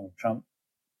respect for Donald Trump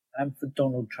and for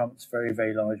Donald Trump's very,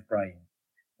 very large brain.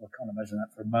 I can't imagine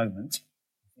that for a moment.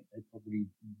 I think they probably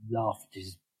laughed at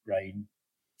his brain.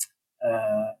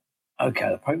 Okay,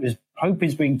 the Pope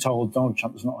is being told Donald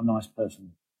Trump is not a nice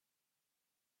person.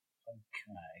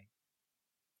 Okay.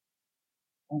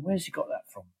 Well, where's he got that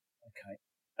from? Okay.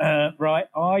 Right,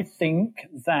 I think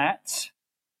that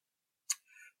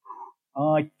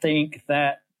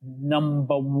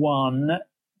number 1,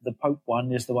 the Pope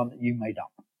one, is the one that you made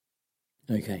up.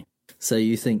 Okay. So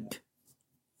you think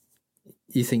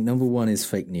number 1 is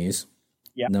fake news.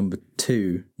 Yeah. Number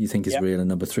 2 you think is real, and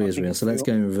number 3 is real. So let's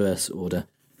go in reverse order.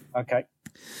 Okay.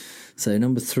 So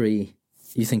number 3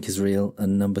 you think is real,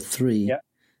 and number 3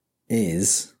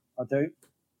 is I do.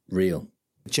 Real.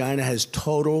 China has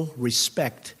total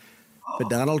respect for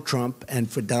Donald Trump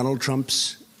and for Donald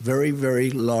Trump's very,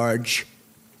 very large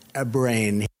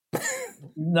brain.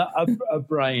 No, a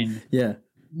brain. Yeah.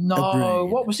 No,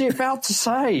 what was he about to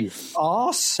say?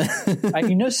 Arse?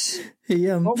 Anus?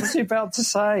 What was he about to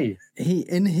say?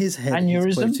 In his head, aneurysm?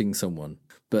 He's quoting someone,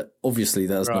 but obviously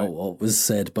that's not what was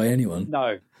said by anyone.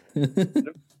 No.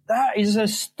 That is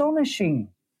astonishing.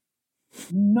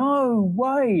 No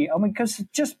way. I mean, because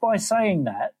just by saying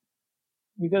that,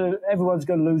 everyone's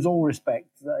going to lose all respect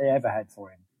that they ever had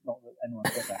for him. Not that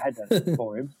anyone's ever had that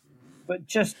for him. But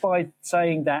just by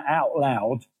saying that out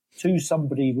loud to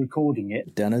somebody recording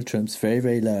it. Donald Trump's very,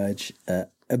 very large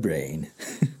a brain.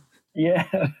 Yeah.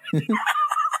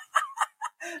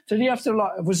 Did he have to,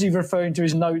 was he referring to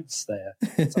his notes there?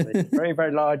 Something very,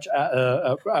 very large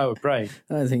brain.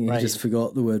 I think he just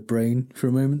forgot the word brain for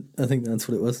a moment. I think that's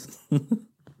what it was.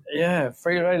 Yeah,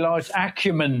 very, very large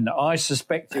acumen. I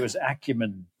suspect it was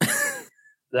acumen.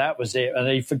 That was it. And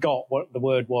he forgot what the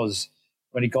word was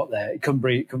when he got there. He couldn't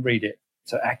read it.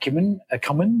 So acumen?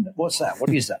 What's that? What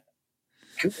is that?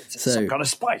 Some kind of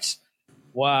spice.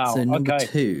 Wow. So number okay.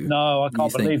 2. No, I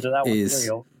can't believe that was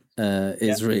real.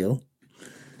 Is real.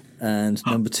 And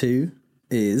number 2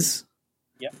 is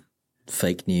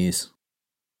fake news.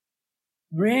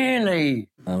 Really?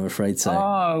 I'm afraid so.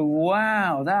 Oh,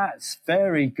 wow. That's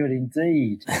very good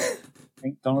indeed. I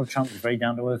think Donald Trump is very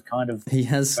down-to-earth kind of... He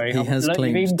has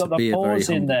claimed to be a very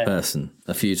humble person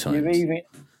a few times.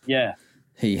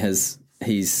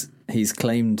 He's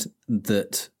claimed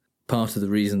that part of the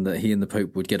reason that he and the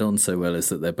Pope would get on so well is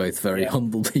that they're both very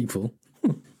humble people.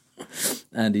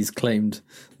 And he's claimed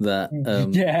that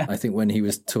I think when he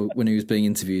was being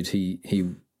interviewed,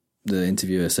 the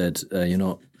interviewer said, "You're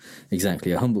not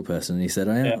exactly a humble person," and he said,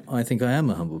 I think I am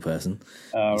a humble person."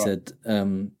 He said,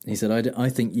 I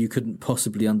think you couldn't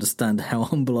possibly understand how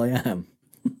humble I am.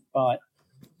 Right.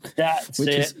 That's Which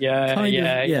it.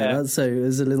 is so it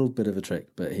was a little bit of a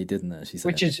trick, but he didn't actually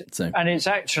say and it's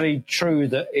actually true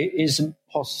that it isn't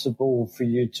possible for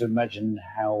you to imagine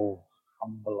how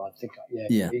humble. I think,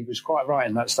 he was quite right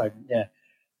in that statement. Yeah,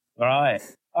 right.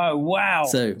 Oh wow!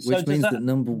 So which means that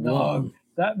number 1.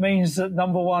 That means that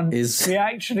number 1 he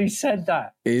actually said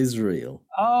that is real.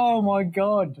 Oh my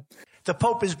God! the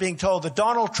Pope is being told that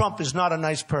Donald Trump is not a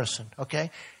nice person,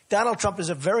 okay? Donald Trump is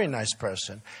a very nice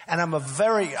person, and I am a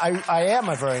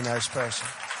very nice person.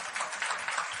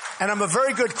 And I'm a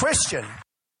very good Christian.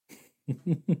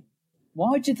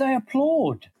 Why did they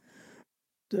applaud?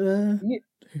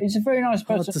 He's a very nice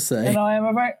person. Hard to say. And I am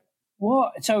a very...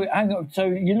 What? So hang on. So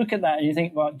you look at that and you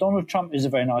think, well, Donald Trump is a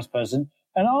very nice person,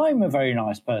 and I'm a very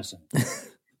nice person.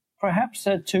 Perhaps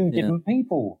they're two different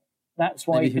people. That's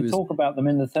why you can talk about them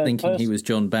in the third thinking person. He was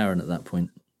John Barron at that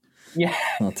point. Yeah.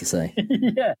 Hard to say.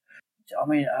 Yeah. I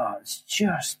mean, it's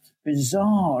just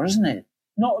bizarre, isn't it?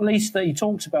 Not least that he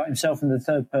talks about himself in the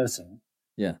third person.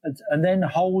 Yeah. And then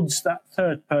holds that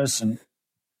third person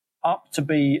up to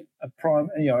be a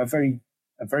very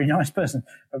nice person,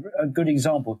 a good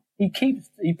example.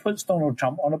 He puts Donald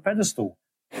Trump on a pedestal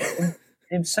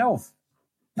himself.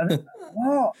 And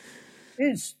what?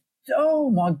 Oh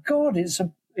my God, it's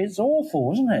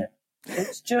awful, isn't it?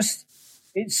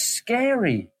 It's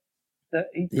scary that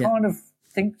he kind of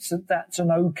thinks that that's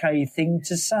an okay thing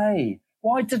to say.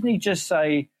 Why doesn't he just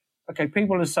say, okay,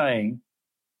 people are saying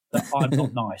that I'm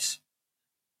not nice,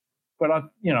 but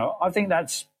I think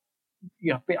that's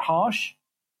a bit harsh.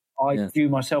 I view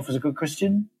myself as a good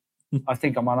Christian. I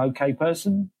think I'm an okay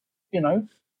person,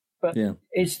 but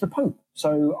it's the Pope.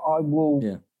 So I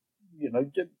will,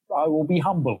 I will be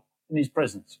humble in his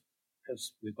presence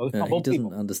because we're both humble people. He doesn't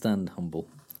people. Understand humble,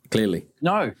 clearly.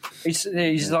 No,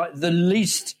 he's like the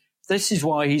least. This is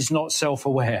why he's not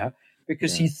self-aware,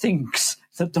 because he thinks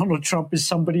that Donald Trump is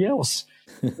somebody else.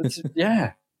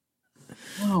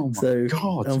 Oh, my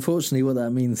God. Unfortunately, what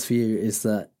that means for you is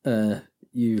that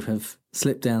you have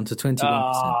slipped down to 21%.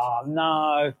 Oh,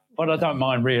 no. But I don't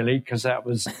mind, really, because it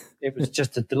was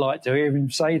just a delight to hear him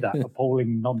say that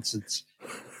appalling nonsense.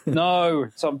 No,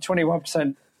 so I'm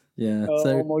 21%. Yeah.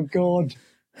 Oh, my God.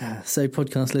 So,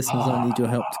 podcast listeners, I need your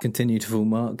help to continue to fool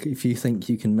Mark. If you think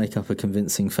you can make up a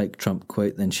convincing fake Trump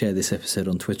quote, then share this episode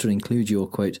on Twitter, include your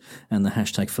quote and the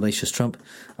hashtag Fallacious Trump.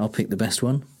 I'll pick the best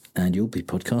one, and you'll be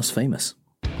podcast famous.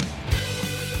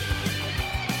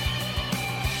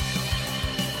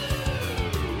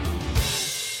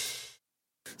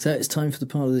 So it's time for the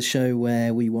part of the show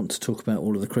where we want to talk about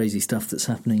all of the crazy stuff that's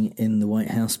happening in the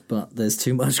White House, but there's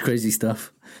too much crazy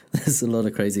stuff. There's a lot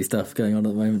of crazy stuff going on at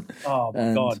the moment. Oh,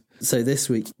 my God. So this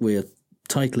week we're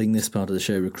titling this part of the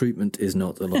show, Recruitment is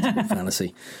Not a Logical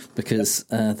Fallacy, because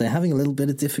they're having a little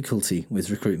bit of difficulty with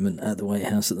recruitment at the White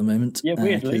House at the moment. Yeah,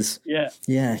 weirdly.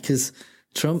 Yeah, because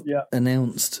Trump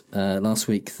announced last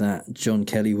week that John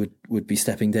Kelly would be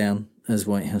stepping down as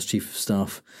White House Chief of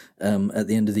Staff at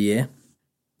the end of the year.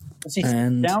 Was he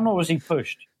down or was he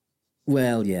pushed?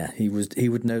 Well, yeah, he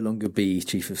would no longer be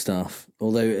Chief of Staff,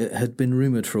 although it had been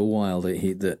rumoured for a while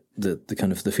that the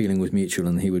kind of the feeling was mutual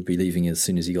and he would be leaving as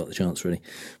soon as he got the chance, really.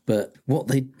 But what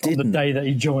they didn't on the day that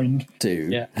he joined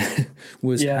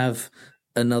was have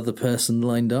another person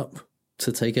lined up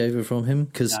to take over from him,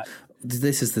 because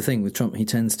this is the thing with Trump. He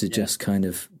tends to just kind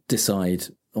of decide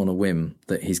on a whim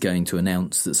that he's going to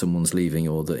announce that someone's leaving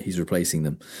or that he's replacing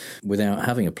them without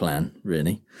having a plan,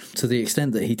 really. To the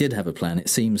extent that he did have a plan, it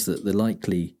seems that the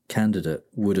likely candidate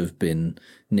would have been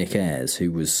Nick Ayres,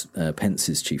 who was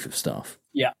Pence's Chief of Staff.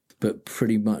 Yeah. But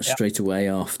pretty much straight away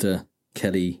after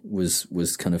Kelly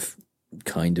was kind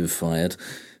of fired,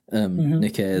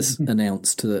 Nick Ayres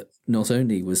announced that not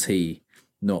only was he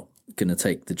not going to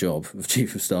take the job of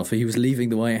Chief of Staff, he was leaving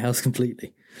the White House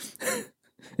completely.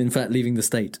 In fact, leaving the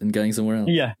state and going somewhere else.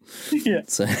 Yeah.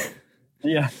 So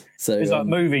he's like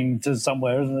moving to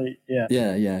somewhere, isn't he?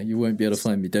 Yeah. You won't be able to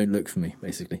find me. Don't look for me,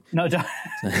 basically. No,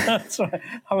 that's right.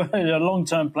 A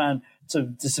long-term plan to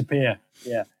disappear.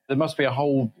 Yeah, there must be a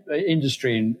whole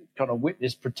industry in kind of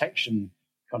witness protection,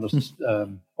 kind of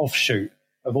offshoot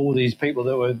of all these people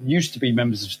that used to be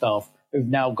members of staff who've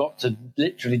now got to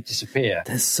literally disappear.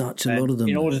 There's such a lot of them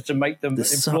in order to make them.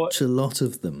 There's such a lot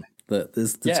of them. But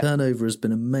the turnover has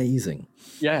been amazing.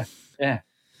 Yeah.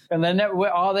 And then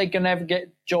are they going to ever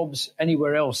get jobs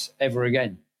anywhere else ever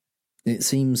again? It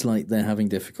seems like they're having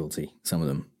difficulty, some of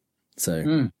them.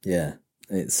 So,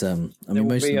 it's, I mean,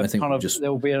 most of them, I think,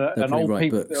 there'll be an old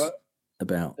people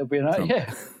about there'll be Trump.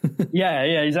 Yeah,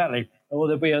 exactly. Or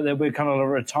there'll be kind of a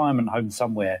retirement home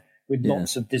somewhere with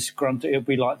lots of disgruntled. It'll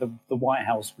be like the White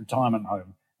House retirement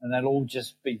home, and they'll all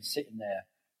just be sitting there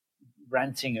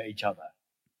ranting at each other.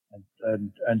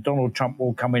 And Donald Trump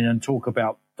will come in and talk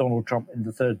about Donald Trump in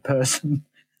the third person,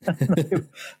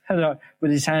 with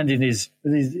his hand in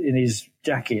his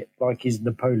jacket like he's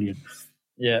Napoleon.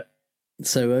 Yeah.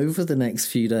 So over the next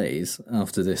few days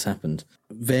after this happened,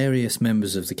 various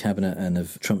members of the cabinet and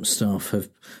of Trump's staff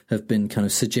have been kind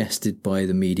of suggested by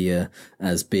the media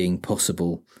as being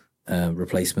possible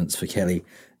replacements for Kelly.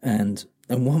 And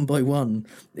one by one,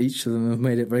 each of them have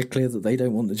made it very clear that they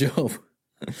don't want the job.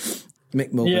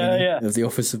 Mick Mulvaney of the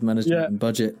Office of Management and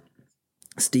Budget,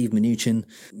 Steve Mnuchin,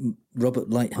 Robert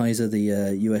Lighthizer,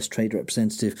 the US Trade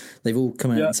Representative, they've all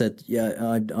come out and said,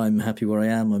 I'm happy where I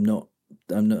am.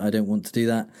 I don't want to do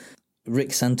that. Rick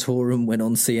Santorum went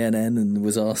on CNN and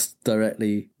was asked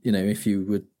directly, if you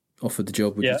would offer the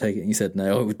job, would you take it? And he said,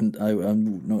 no, I wouldn't.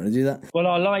 I'm not going to do that. Well,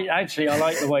 I like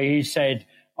the way he said,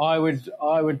 I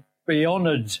would be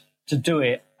honoured to do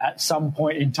it at some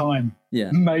point in time.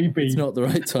 Yeah, maybe it's not the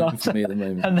right time for me at the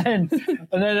moment. and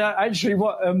then actually,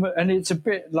 and it's a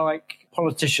bit like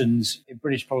politicians in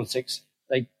British politics.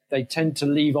 They tend to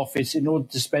leave office in order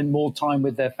to spend more time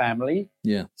with their family.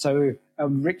 Yeah. So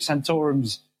Rick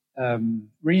Santorum's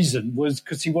reason was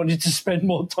because he wanted to spend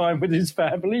more time with his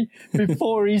family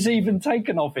before he's even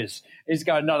taken office. He's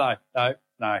going, no, I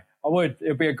would.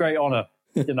 It'd be a great honour,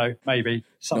 maybe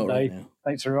someday. Right.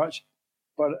 Thanks very much.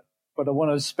 But I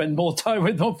want to spend more time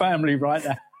with my family right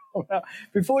now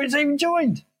before he's even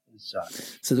joined.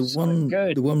 So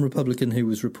the one Republican who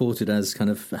was reported as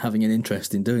kind of having an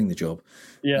interest in doing the job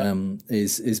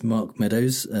is Mark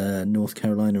Meadows, North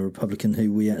Carolina Republican,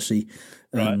 who we actually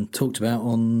talked about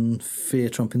on Fear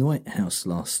Trump in the White House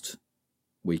last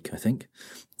week, I think.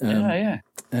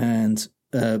 And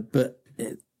but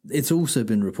it's also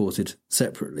been reported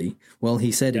separately. While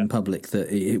he said in public that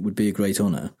it would be a great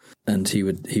honour and he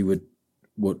would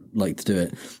like to do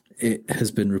it, it has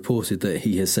been reported that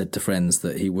he has said to friends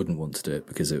that he wouldn't want to do it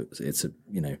because it's a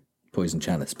poison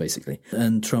chalice, basically.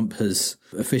 And Trump has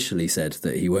officially said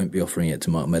that he won't be offering it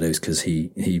to Mark Meadows because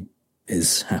he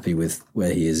is happy with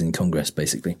where he is in Congress,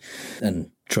 basically. And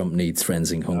Trump needs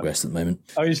friends in Congress at the moment.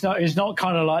 Oh, he's not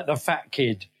kind of like the fat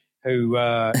kid who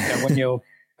when you're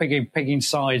picking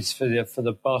sides for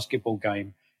the basketball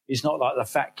game. He's not like the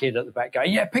fat kid at the back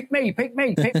going, yeah, pick me.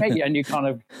 And you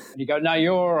go, no,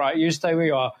 you're all right. You stay where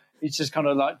you are. It's just kind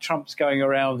of like Trump's going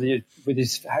around with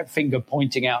his finger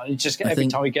pointing out. And every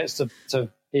time he gets to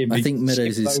him, I think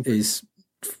Meadows is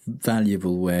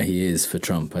valuable where he is for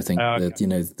Trump. I think that,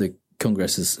 the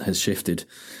Congress has shifted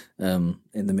in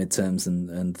the midterms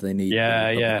and they need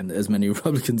as many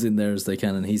Republicans in there as they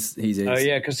can. And he's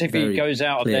because if he goes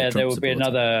out there, there would be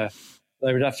another.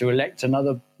 They would have to elect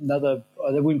another.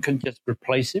 They couldn't just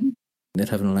replace him. They'd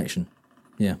have an election.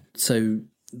 Yeah. So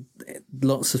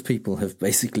lots of people have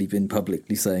basically been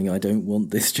publicly saying, I don't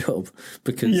want this job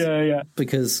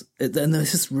because and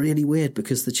this is really weird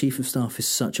because the chief of staff is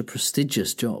such a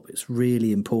prestigious job. It's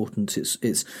really important.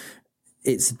 It's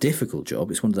a difficult job.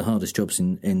 It's one of the hardest jobs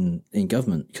in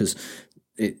government because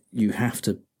you have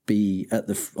to be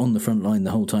on the front line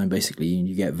the whole time, basically, and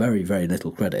you get very, very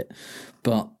little credit.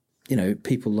 But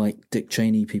people like Dick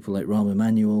Cheney, people like Rahm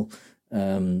Emanuel,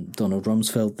 Donald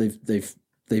Rumsfeld,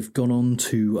 they've gone on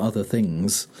to other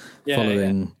things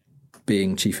following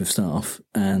being chief of staff,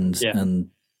 and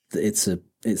it's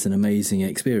an amazing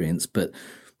experience, but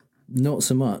not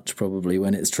so much probably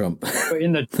when it's Trump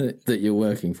that you're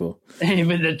working for.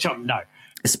 Even the Trump, no.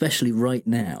 Especially right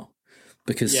now,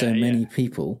 because so many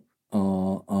people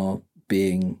are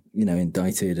being,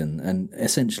 indicted and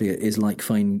essentially it is like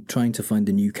trying to find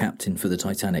a new captain for the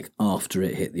Titanic after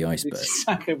it hit the iceberg.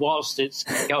 Exactly, whilst it's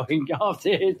going after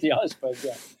it hit the iceberg,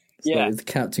 So the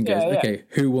captain goes, okay,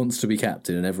 who wants to be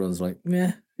captain? And everyone's like,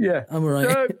 I'm all right.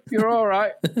 No, you're all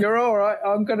right. You're all right.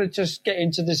 I'm going to just get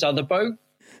into this other boat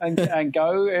and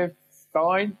go.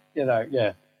 Fine.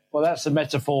 Well, that's the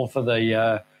metaphor for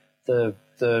the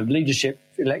leadership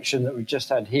election that we just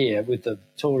had here with the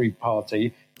Tory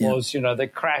party. Was they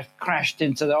crashed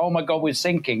into oh my God, we're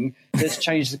sinking. Let's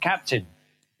change the captain.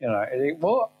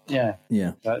 What? Yeah.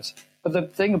 But the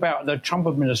thing about the Trump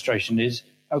administration is,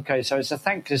 okay, so it's a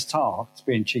thankless task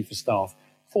being chief of staff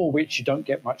for which you don't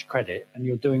get much credit, and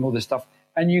you're doing all this stuff.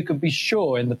 And you can be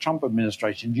sure in the Trump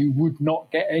administration you would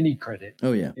not get any credit.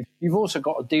 Oh yeah. You've also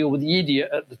got to deal with the idiot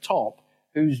at the top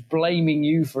who's blaming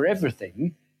you for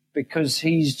everything because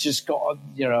he's just got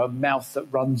a mouth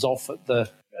that runs off at the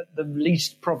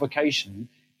least provocation.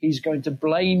 He's going to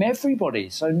blame everybody.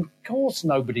 So of course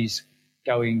nobody's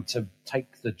going to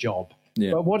take the job.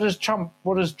 Yeah. But what does Trump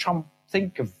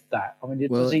think of that? I mean,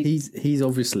 he's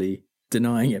obviously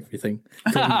denying everything,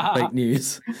 fake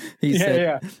news. He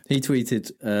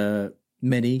tweeted,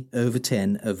 many over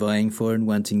 10 are vying for and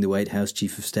wanting the White House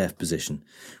chief of staff position.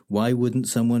 Why wouldn't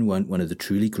someone want one of the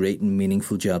truly great and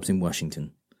meaningful jobs in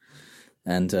Washington?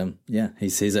 And,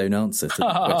 he's his own answer to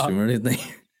the question, really, isn't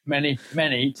he?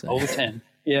 Many, over 10.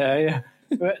 Yeah.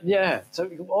 But, so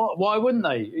why wouldn't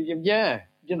they? Yeah.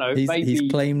 Maybe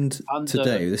he's claimed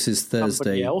today, this is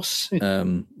Thursday,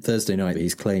 Thursday night,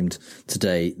 he's claimed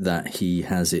today that he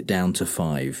has it down to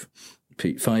five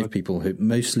people who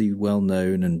mostly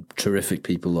well-known and terrific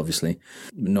people, obviously,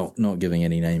 not giving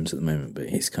any names at the moment, but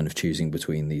he's kind of choosing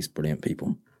between these brilliant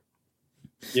people.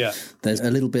 Yeah. There's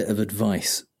a little bit of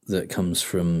advice that comes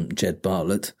from Jed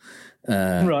Bartlett.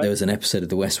 There was an episode of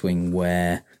The West Wing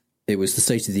where it was the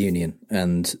State of the Union,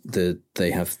 and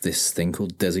they have this thing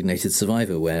called designated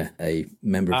survivor, where a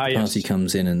member of the party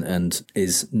comes in and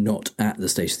is not at the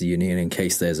State of the Union in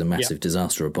case there's a massive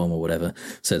disaster, a bomb or whatever,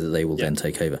 so that they will then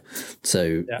take over.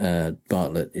 So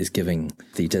Bartlett is giving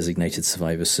the designated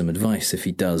survivor some advice if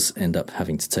he does end up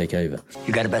having to take over.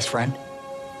 You got a best friend?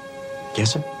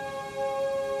 Yes, sir.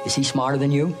 Is he smarter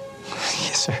than you?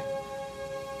 Yes, sir.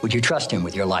 Would you trust him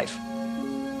with your life?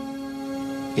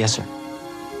 Yes, sir.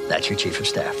 That's your chief of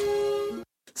staff.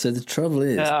 So the trouble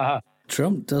is,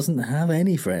 Trump doesn't have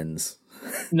any friends.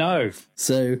 No.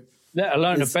 So let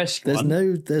alone a best there's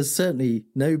one. There's certainly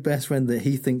no best friend that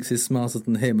he thinks is smarter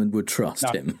than him and would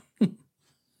trust him.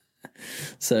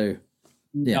 So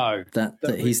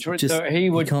that he's just he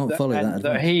can't follow that advice.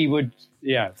 That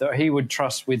he would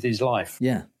trust with his life.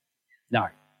 Yeah.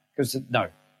 Because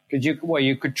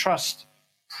you could trust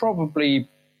probably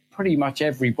pretty much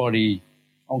everybody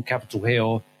on Capitol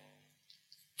Hill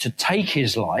to take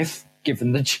his life,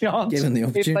 given the chance, given the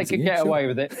opportunity, if they could get away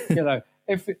with it.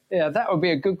 That would be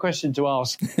a good question to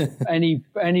ask any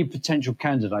potential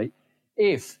candidate.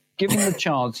 If given the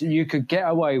chance, you could get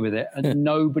away with it and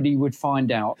nobody would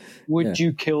find out, would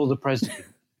you kill the president?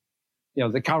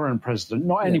 The current president,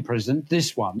 not any president,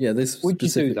 this one. Yeah, this. Would you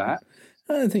do that?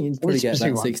 I think you'd probably get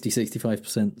about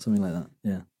 60-65%, something like that.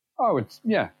 Yeah. I would,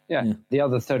 yeah. The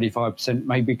other 35%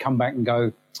 maybe come back and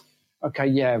go,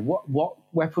 okay, what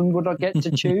weapon would I get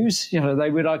to choose?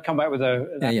 I'd come back with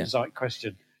an apposite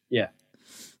question. Yeah.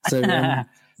 So,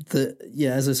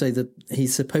 as I say,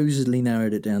 he's supposedly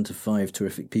narrowed it down to 5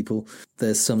 terrific people.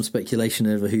 There's some speculation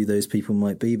over who those people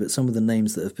might be, but some of the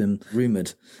names that have been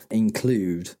rumoured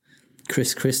include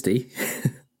Chris Christie,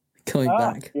 coming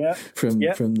back from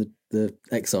the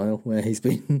exile where he's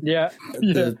been.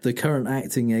 The current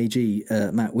acting AG,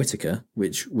 Matt Whitaker,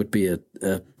 which would be a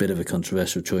bit of a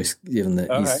controversial choice, given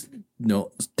that he's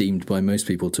not deemed by most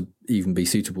people to even be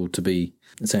suitable to be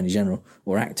Attorney General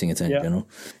or acting Attorney General.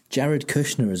 Jared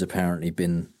Kushner has apparently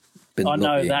been I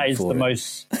know that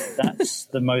is that's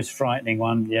the most frightening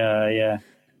one. Yeah.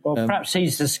 Well, perhaps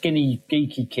he's the skinny,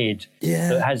 geeky kid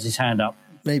that has his hand up.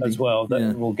 Maybe as well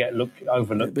that will get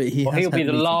overlooked, but he'll be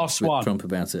the last one. Trump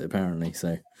about it apparently.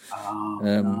 So,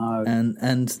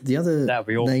 and the other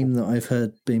name that I've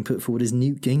heard being put forward is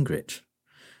Newt Gingrich,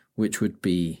 which would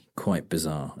be quite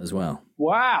bizarre as well.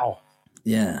 Wow.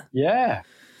 Yeah.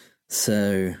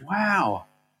 So. Wow.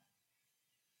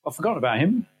 I forgot about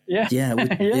him. Yeah. Yeah.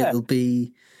 It'll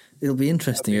be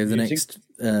interesting over the next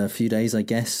few days, I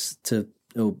guess,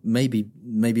 or maybe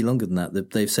longer than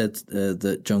that. They've said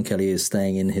that John Kelly is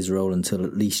staying in his role until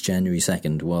at least January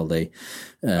 2nd while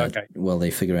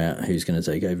they figure out who's going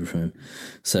to take over from him.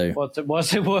 So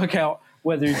once it work out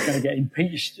whether he's going to get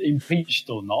impeached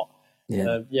or not.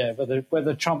 Whether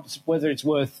it's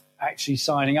worth actually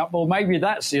signing up, or maybe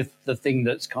that's the thing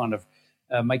that's kind of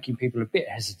making people a bit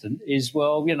hesitant is,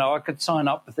 I could sign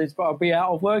up for this, but I'll be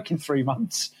out of work in 3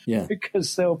 months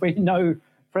because there'll be no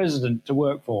president to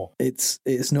work for. It's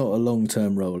not a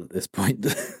long-term role at this point.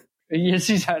 Yes,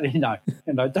 exactly. No,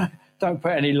 don't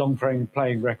put any long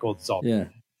playing records on. Yeah.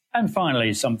 And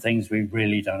finally, some things we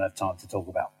really don't have time to talk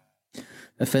about.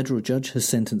 A federal judge has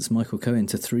sentenced Michael Cohen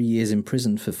to 3 years in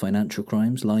prison for financial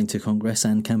crimes, lying to Congress,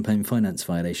 and campaign finance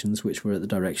violations, which were at the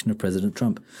direction of President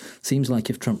Trump. Seems like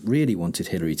if Trump really wanted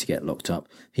Hillary to get locked up,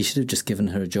 he should have just given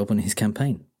her a job on his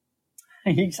campaign.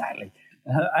 Exactly.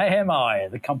 AMI,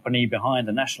 the company behind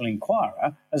the National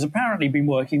Enquirer, has apparently been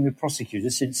working with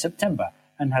prosecutors since September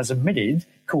and has admitted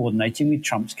coordinating with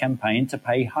Trump's campaign to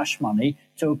pay hush money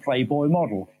to a Playboy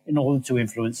model in order to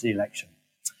influence the election.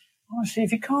 Honestly,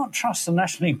 if you can't trust the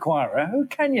National Enquirer, who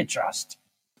can you trust?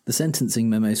 The sentencing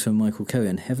memos for Michael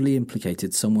Cohen heavily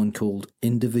implicated someone called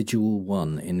Individual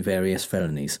One in various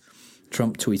felonies.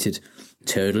 Trump tweeted,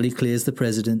 "Totally clears the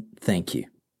president, thank you."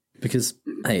 Because,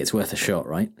 hey, it's worth a shot,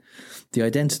 right? The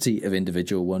identity of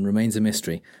Individual One remains a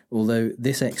mystery, although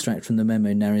this extract from the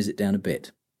memo narrows it down a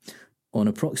bit. On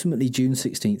approximately June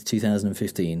 16th,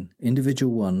 2015,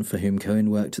 Individual One, for whom Cohen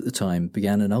worked at the time,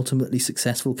 began an ultimately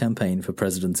successful campaign for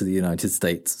President of the United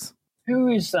States. Who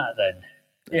is that then?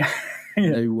 Yeah.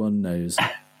 No one knows.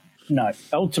 No,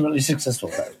 ultimately successful.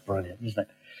 That's brilliant, isn't it?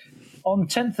 On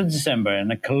 10th of December, in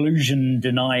a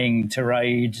collusion-denying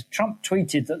tirade, Trump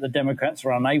tweeted that the Democrats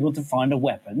were unable to find a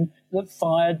weapon that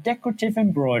fired decorative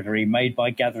embroidery made by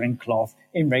gathering cloth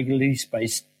in regularly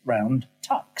spaced round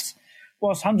tucks.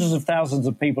 Whilst hundreds of thousands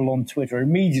of people on Twitter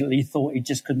immediately thought he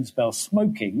just couldn't spell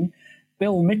smoking,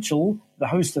 Bill Mitchell, the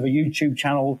host of a YouTube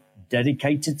channel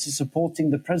dedicated to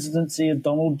supporting the presidency of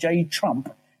Donald J.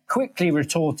 Trump, quickly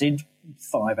retorted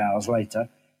 5 hours later,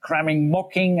 cramming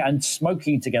mocking and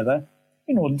smoking together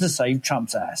in order to save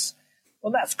Trump's ass.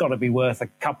 Well, that's got to be worth a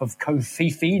cup of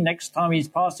Kofifi next time he's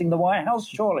passing the White House,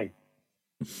 surely.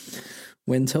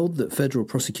 When told that federal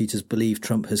prosecutors believe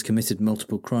Trump has committed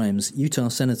multiple crimes, Utah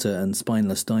Senator and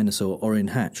spineless dinosaur Orrin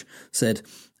Hatch said,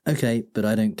 "Okay, but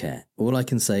I don't care. All I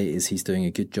can say is he's doing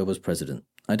a good job as president.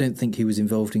 I don't think he was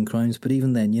involved in crimes, but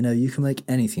even then, you can make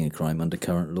anything a crime under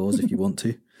current laws if you want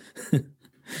to."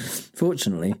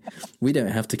 Fortunately, we don't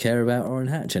have to care about Orrin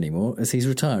Hatch anymore, as he's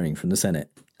retiring from the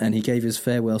Senate, and he gave his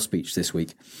farewell speech this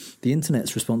week. The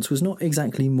internet's response was not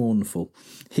exactly mournful.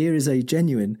 Here is a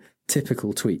genuine,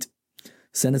 typical tweet.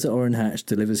 Senator Orrin Hatch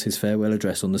delivers his farewell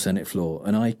address on the Senate floor,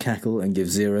 and I cackle and give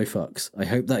zero fucks. I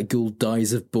hope that ghoul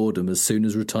dies of boredom as soon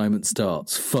as retirement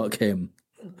starts. Fuck him.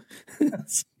 I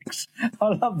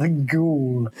love the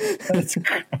ghoul. That's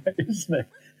great, isn't it?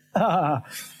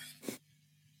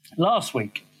 Last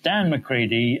week, Dan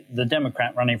McCready, the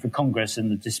Democrat running for Congress in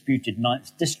the disputed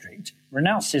 9th District,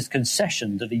 renounced his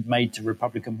concession that he'd made to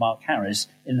Republican Mark Harris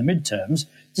in the midterms,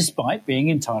 despite being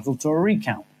entitled to a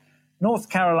recount. North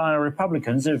Carolina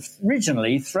Republicans have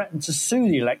originally threatened to sue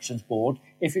the Elections Board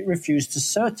if it refused to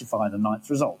certify the 9th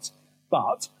results.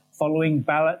 But, following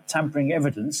ballot tampering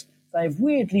evidence, they have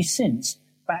weirdly since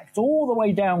backed all the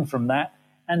way down from that,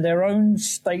 and their own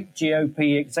state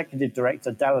GOP executive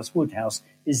director, Dallas Woodhouse,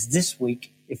 is this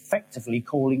week effectively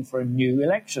calling for a new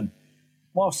election.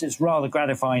 Whilst it's rather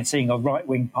gratifying seeing a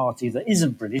right-wing party that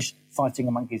isn't British fighting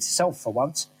among itself for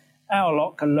once, our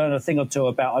lot can learn a thing or two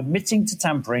about admitting to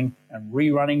tampering and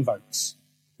rerunning votes.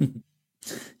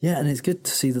 Yeah, and it's good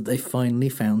to see that they finally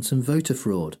found some voter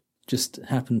fraud. Just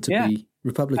happened to be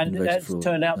Republican voter fraud. And it's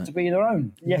turned out to be their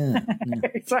own. Yeah.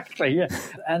 Exactly, yeah.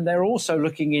 And they're also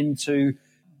looking into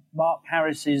Mark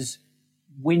Harris's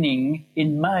winning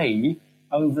in May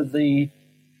over the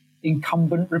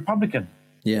incumbent Republican.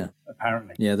 Yeah.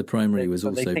 Apparently. Yeah, the primary was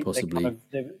also possibly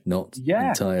not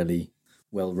entirely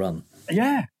well run.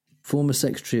 Yeah. Former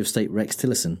Secretary of State Rex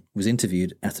Tillerson was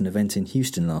interviewed at an event in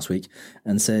Houston last week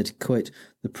and said, quote,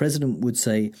 "The president would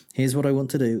say, here's what I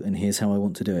want to do and here's how I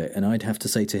want to do it. And I'd have to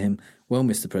say to him, well,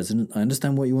 Mr. President, I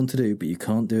understand what you want to do, but you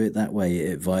can't do it that way.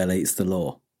 It violates the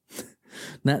law."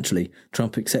 Naturally,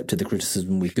 Trump accepted the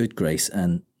criticism with good grace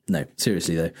and, no,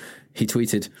 seriously though, he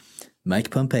tweeted,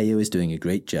 "Mike Pompeo is doing a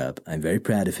great job. I'm very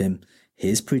proud of him.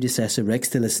 His predecessor, Rex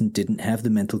Tillerson, didn't have the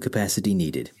mental capacity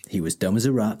needed. He was dumb as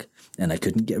a rock, and I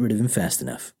couldn't get rid of him fast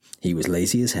enough. He was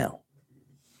lazy as hell."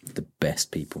 The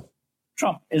best people.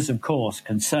 Trump is, of course,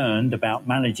 concerned about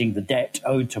managing the debt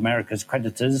owed to America's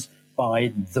creditors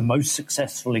by the most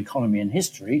successful economy in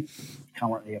history,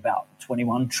 currently about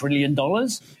 $21 trillion.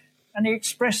 And he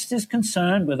expressed his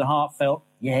concern with a heartfelt,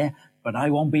 "Yeah, but I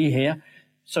won't be here."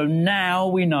 So now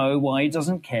we know why he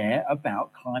doesn't care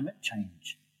about climate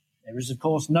change. There is, of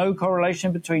course, no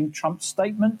correlation between Trump's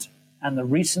statement and the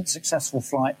recent successful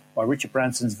flight by Richard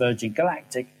Branson's Virgin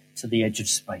Galactic to the edge of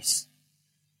space.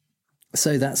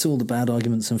 So that's all the bad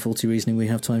arguments and faulty reasoning we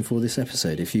have time for this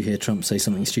episode. If you hear Trump say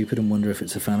something stupid and wonder if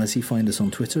it's a fallacy, find us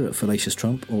on Twitter at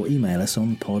FallaciousTrump or email us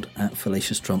on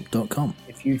pod@fallacioustrump.com.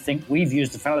 If you think we've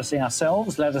used a fallacy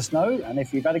ourselves, let us know. And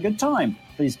if you've had a good time,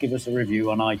 please give us a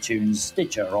review on iTunes,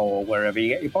 Stitcher, or wherever you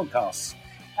get your podcasts.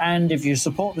 And if you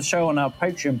support the show on our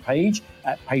Patreon page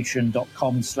at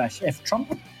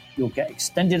patreon.com/ftrump, you'll get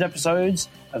extended episodes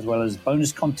as well as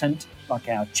bonus content like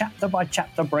our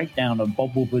chapter-by-chapter breakdown of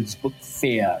Bob Woodward's book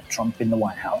Fear, Trump in the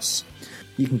White House.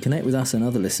 You can connect with us and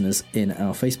other listeners in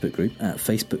our Facebook group at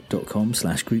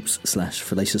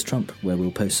facebook.com/groups/FallaciousTrump, where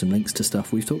we'll post some links to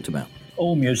stuff we've talked about.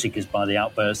 All music is by The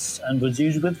Outbursts and was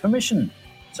used with permission.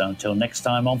 So until next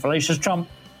time on Fallacious Trump,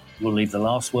 we'll leave the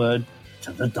last word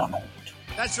to the Donald.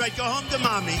 That's right. Go home to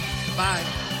mommy. Bye.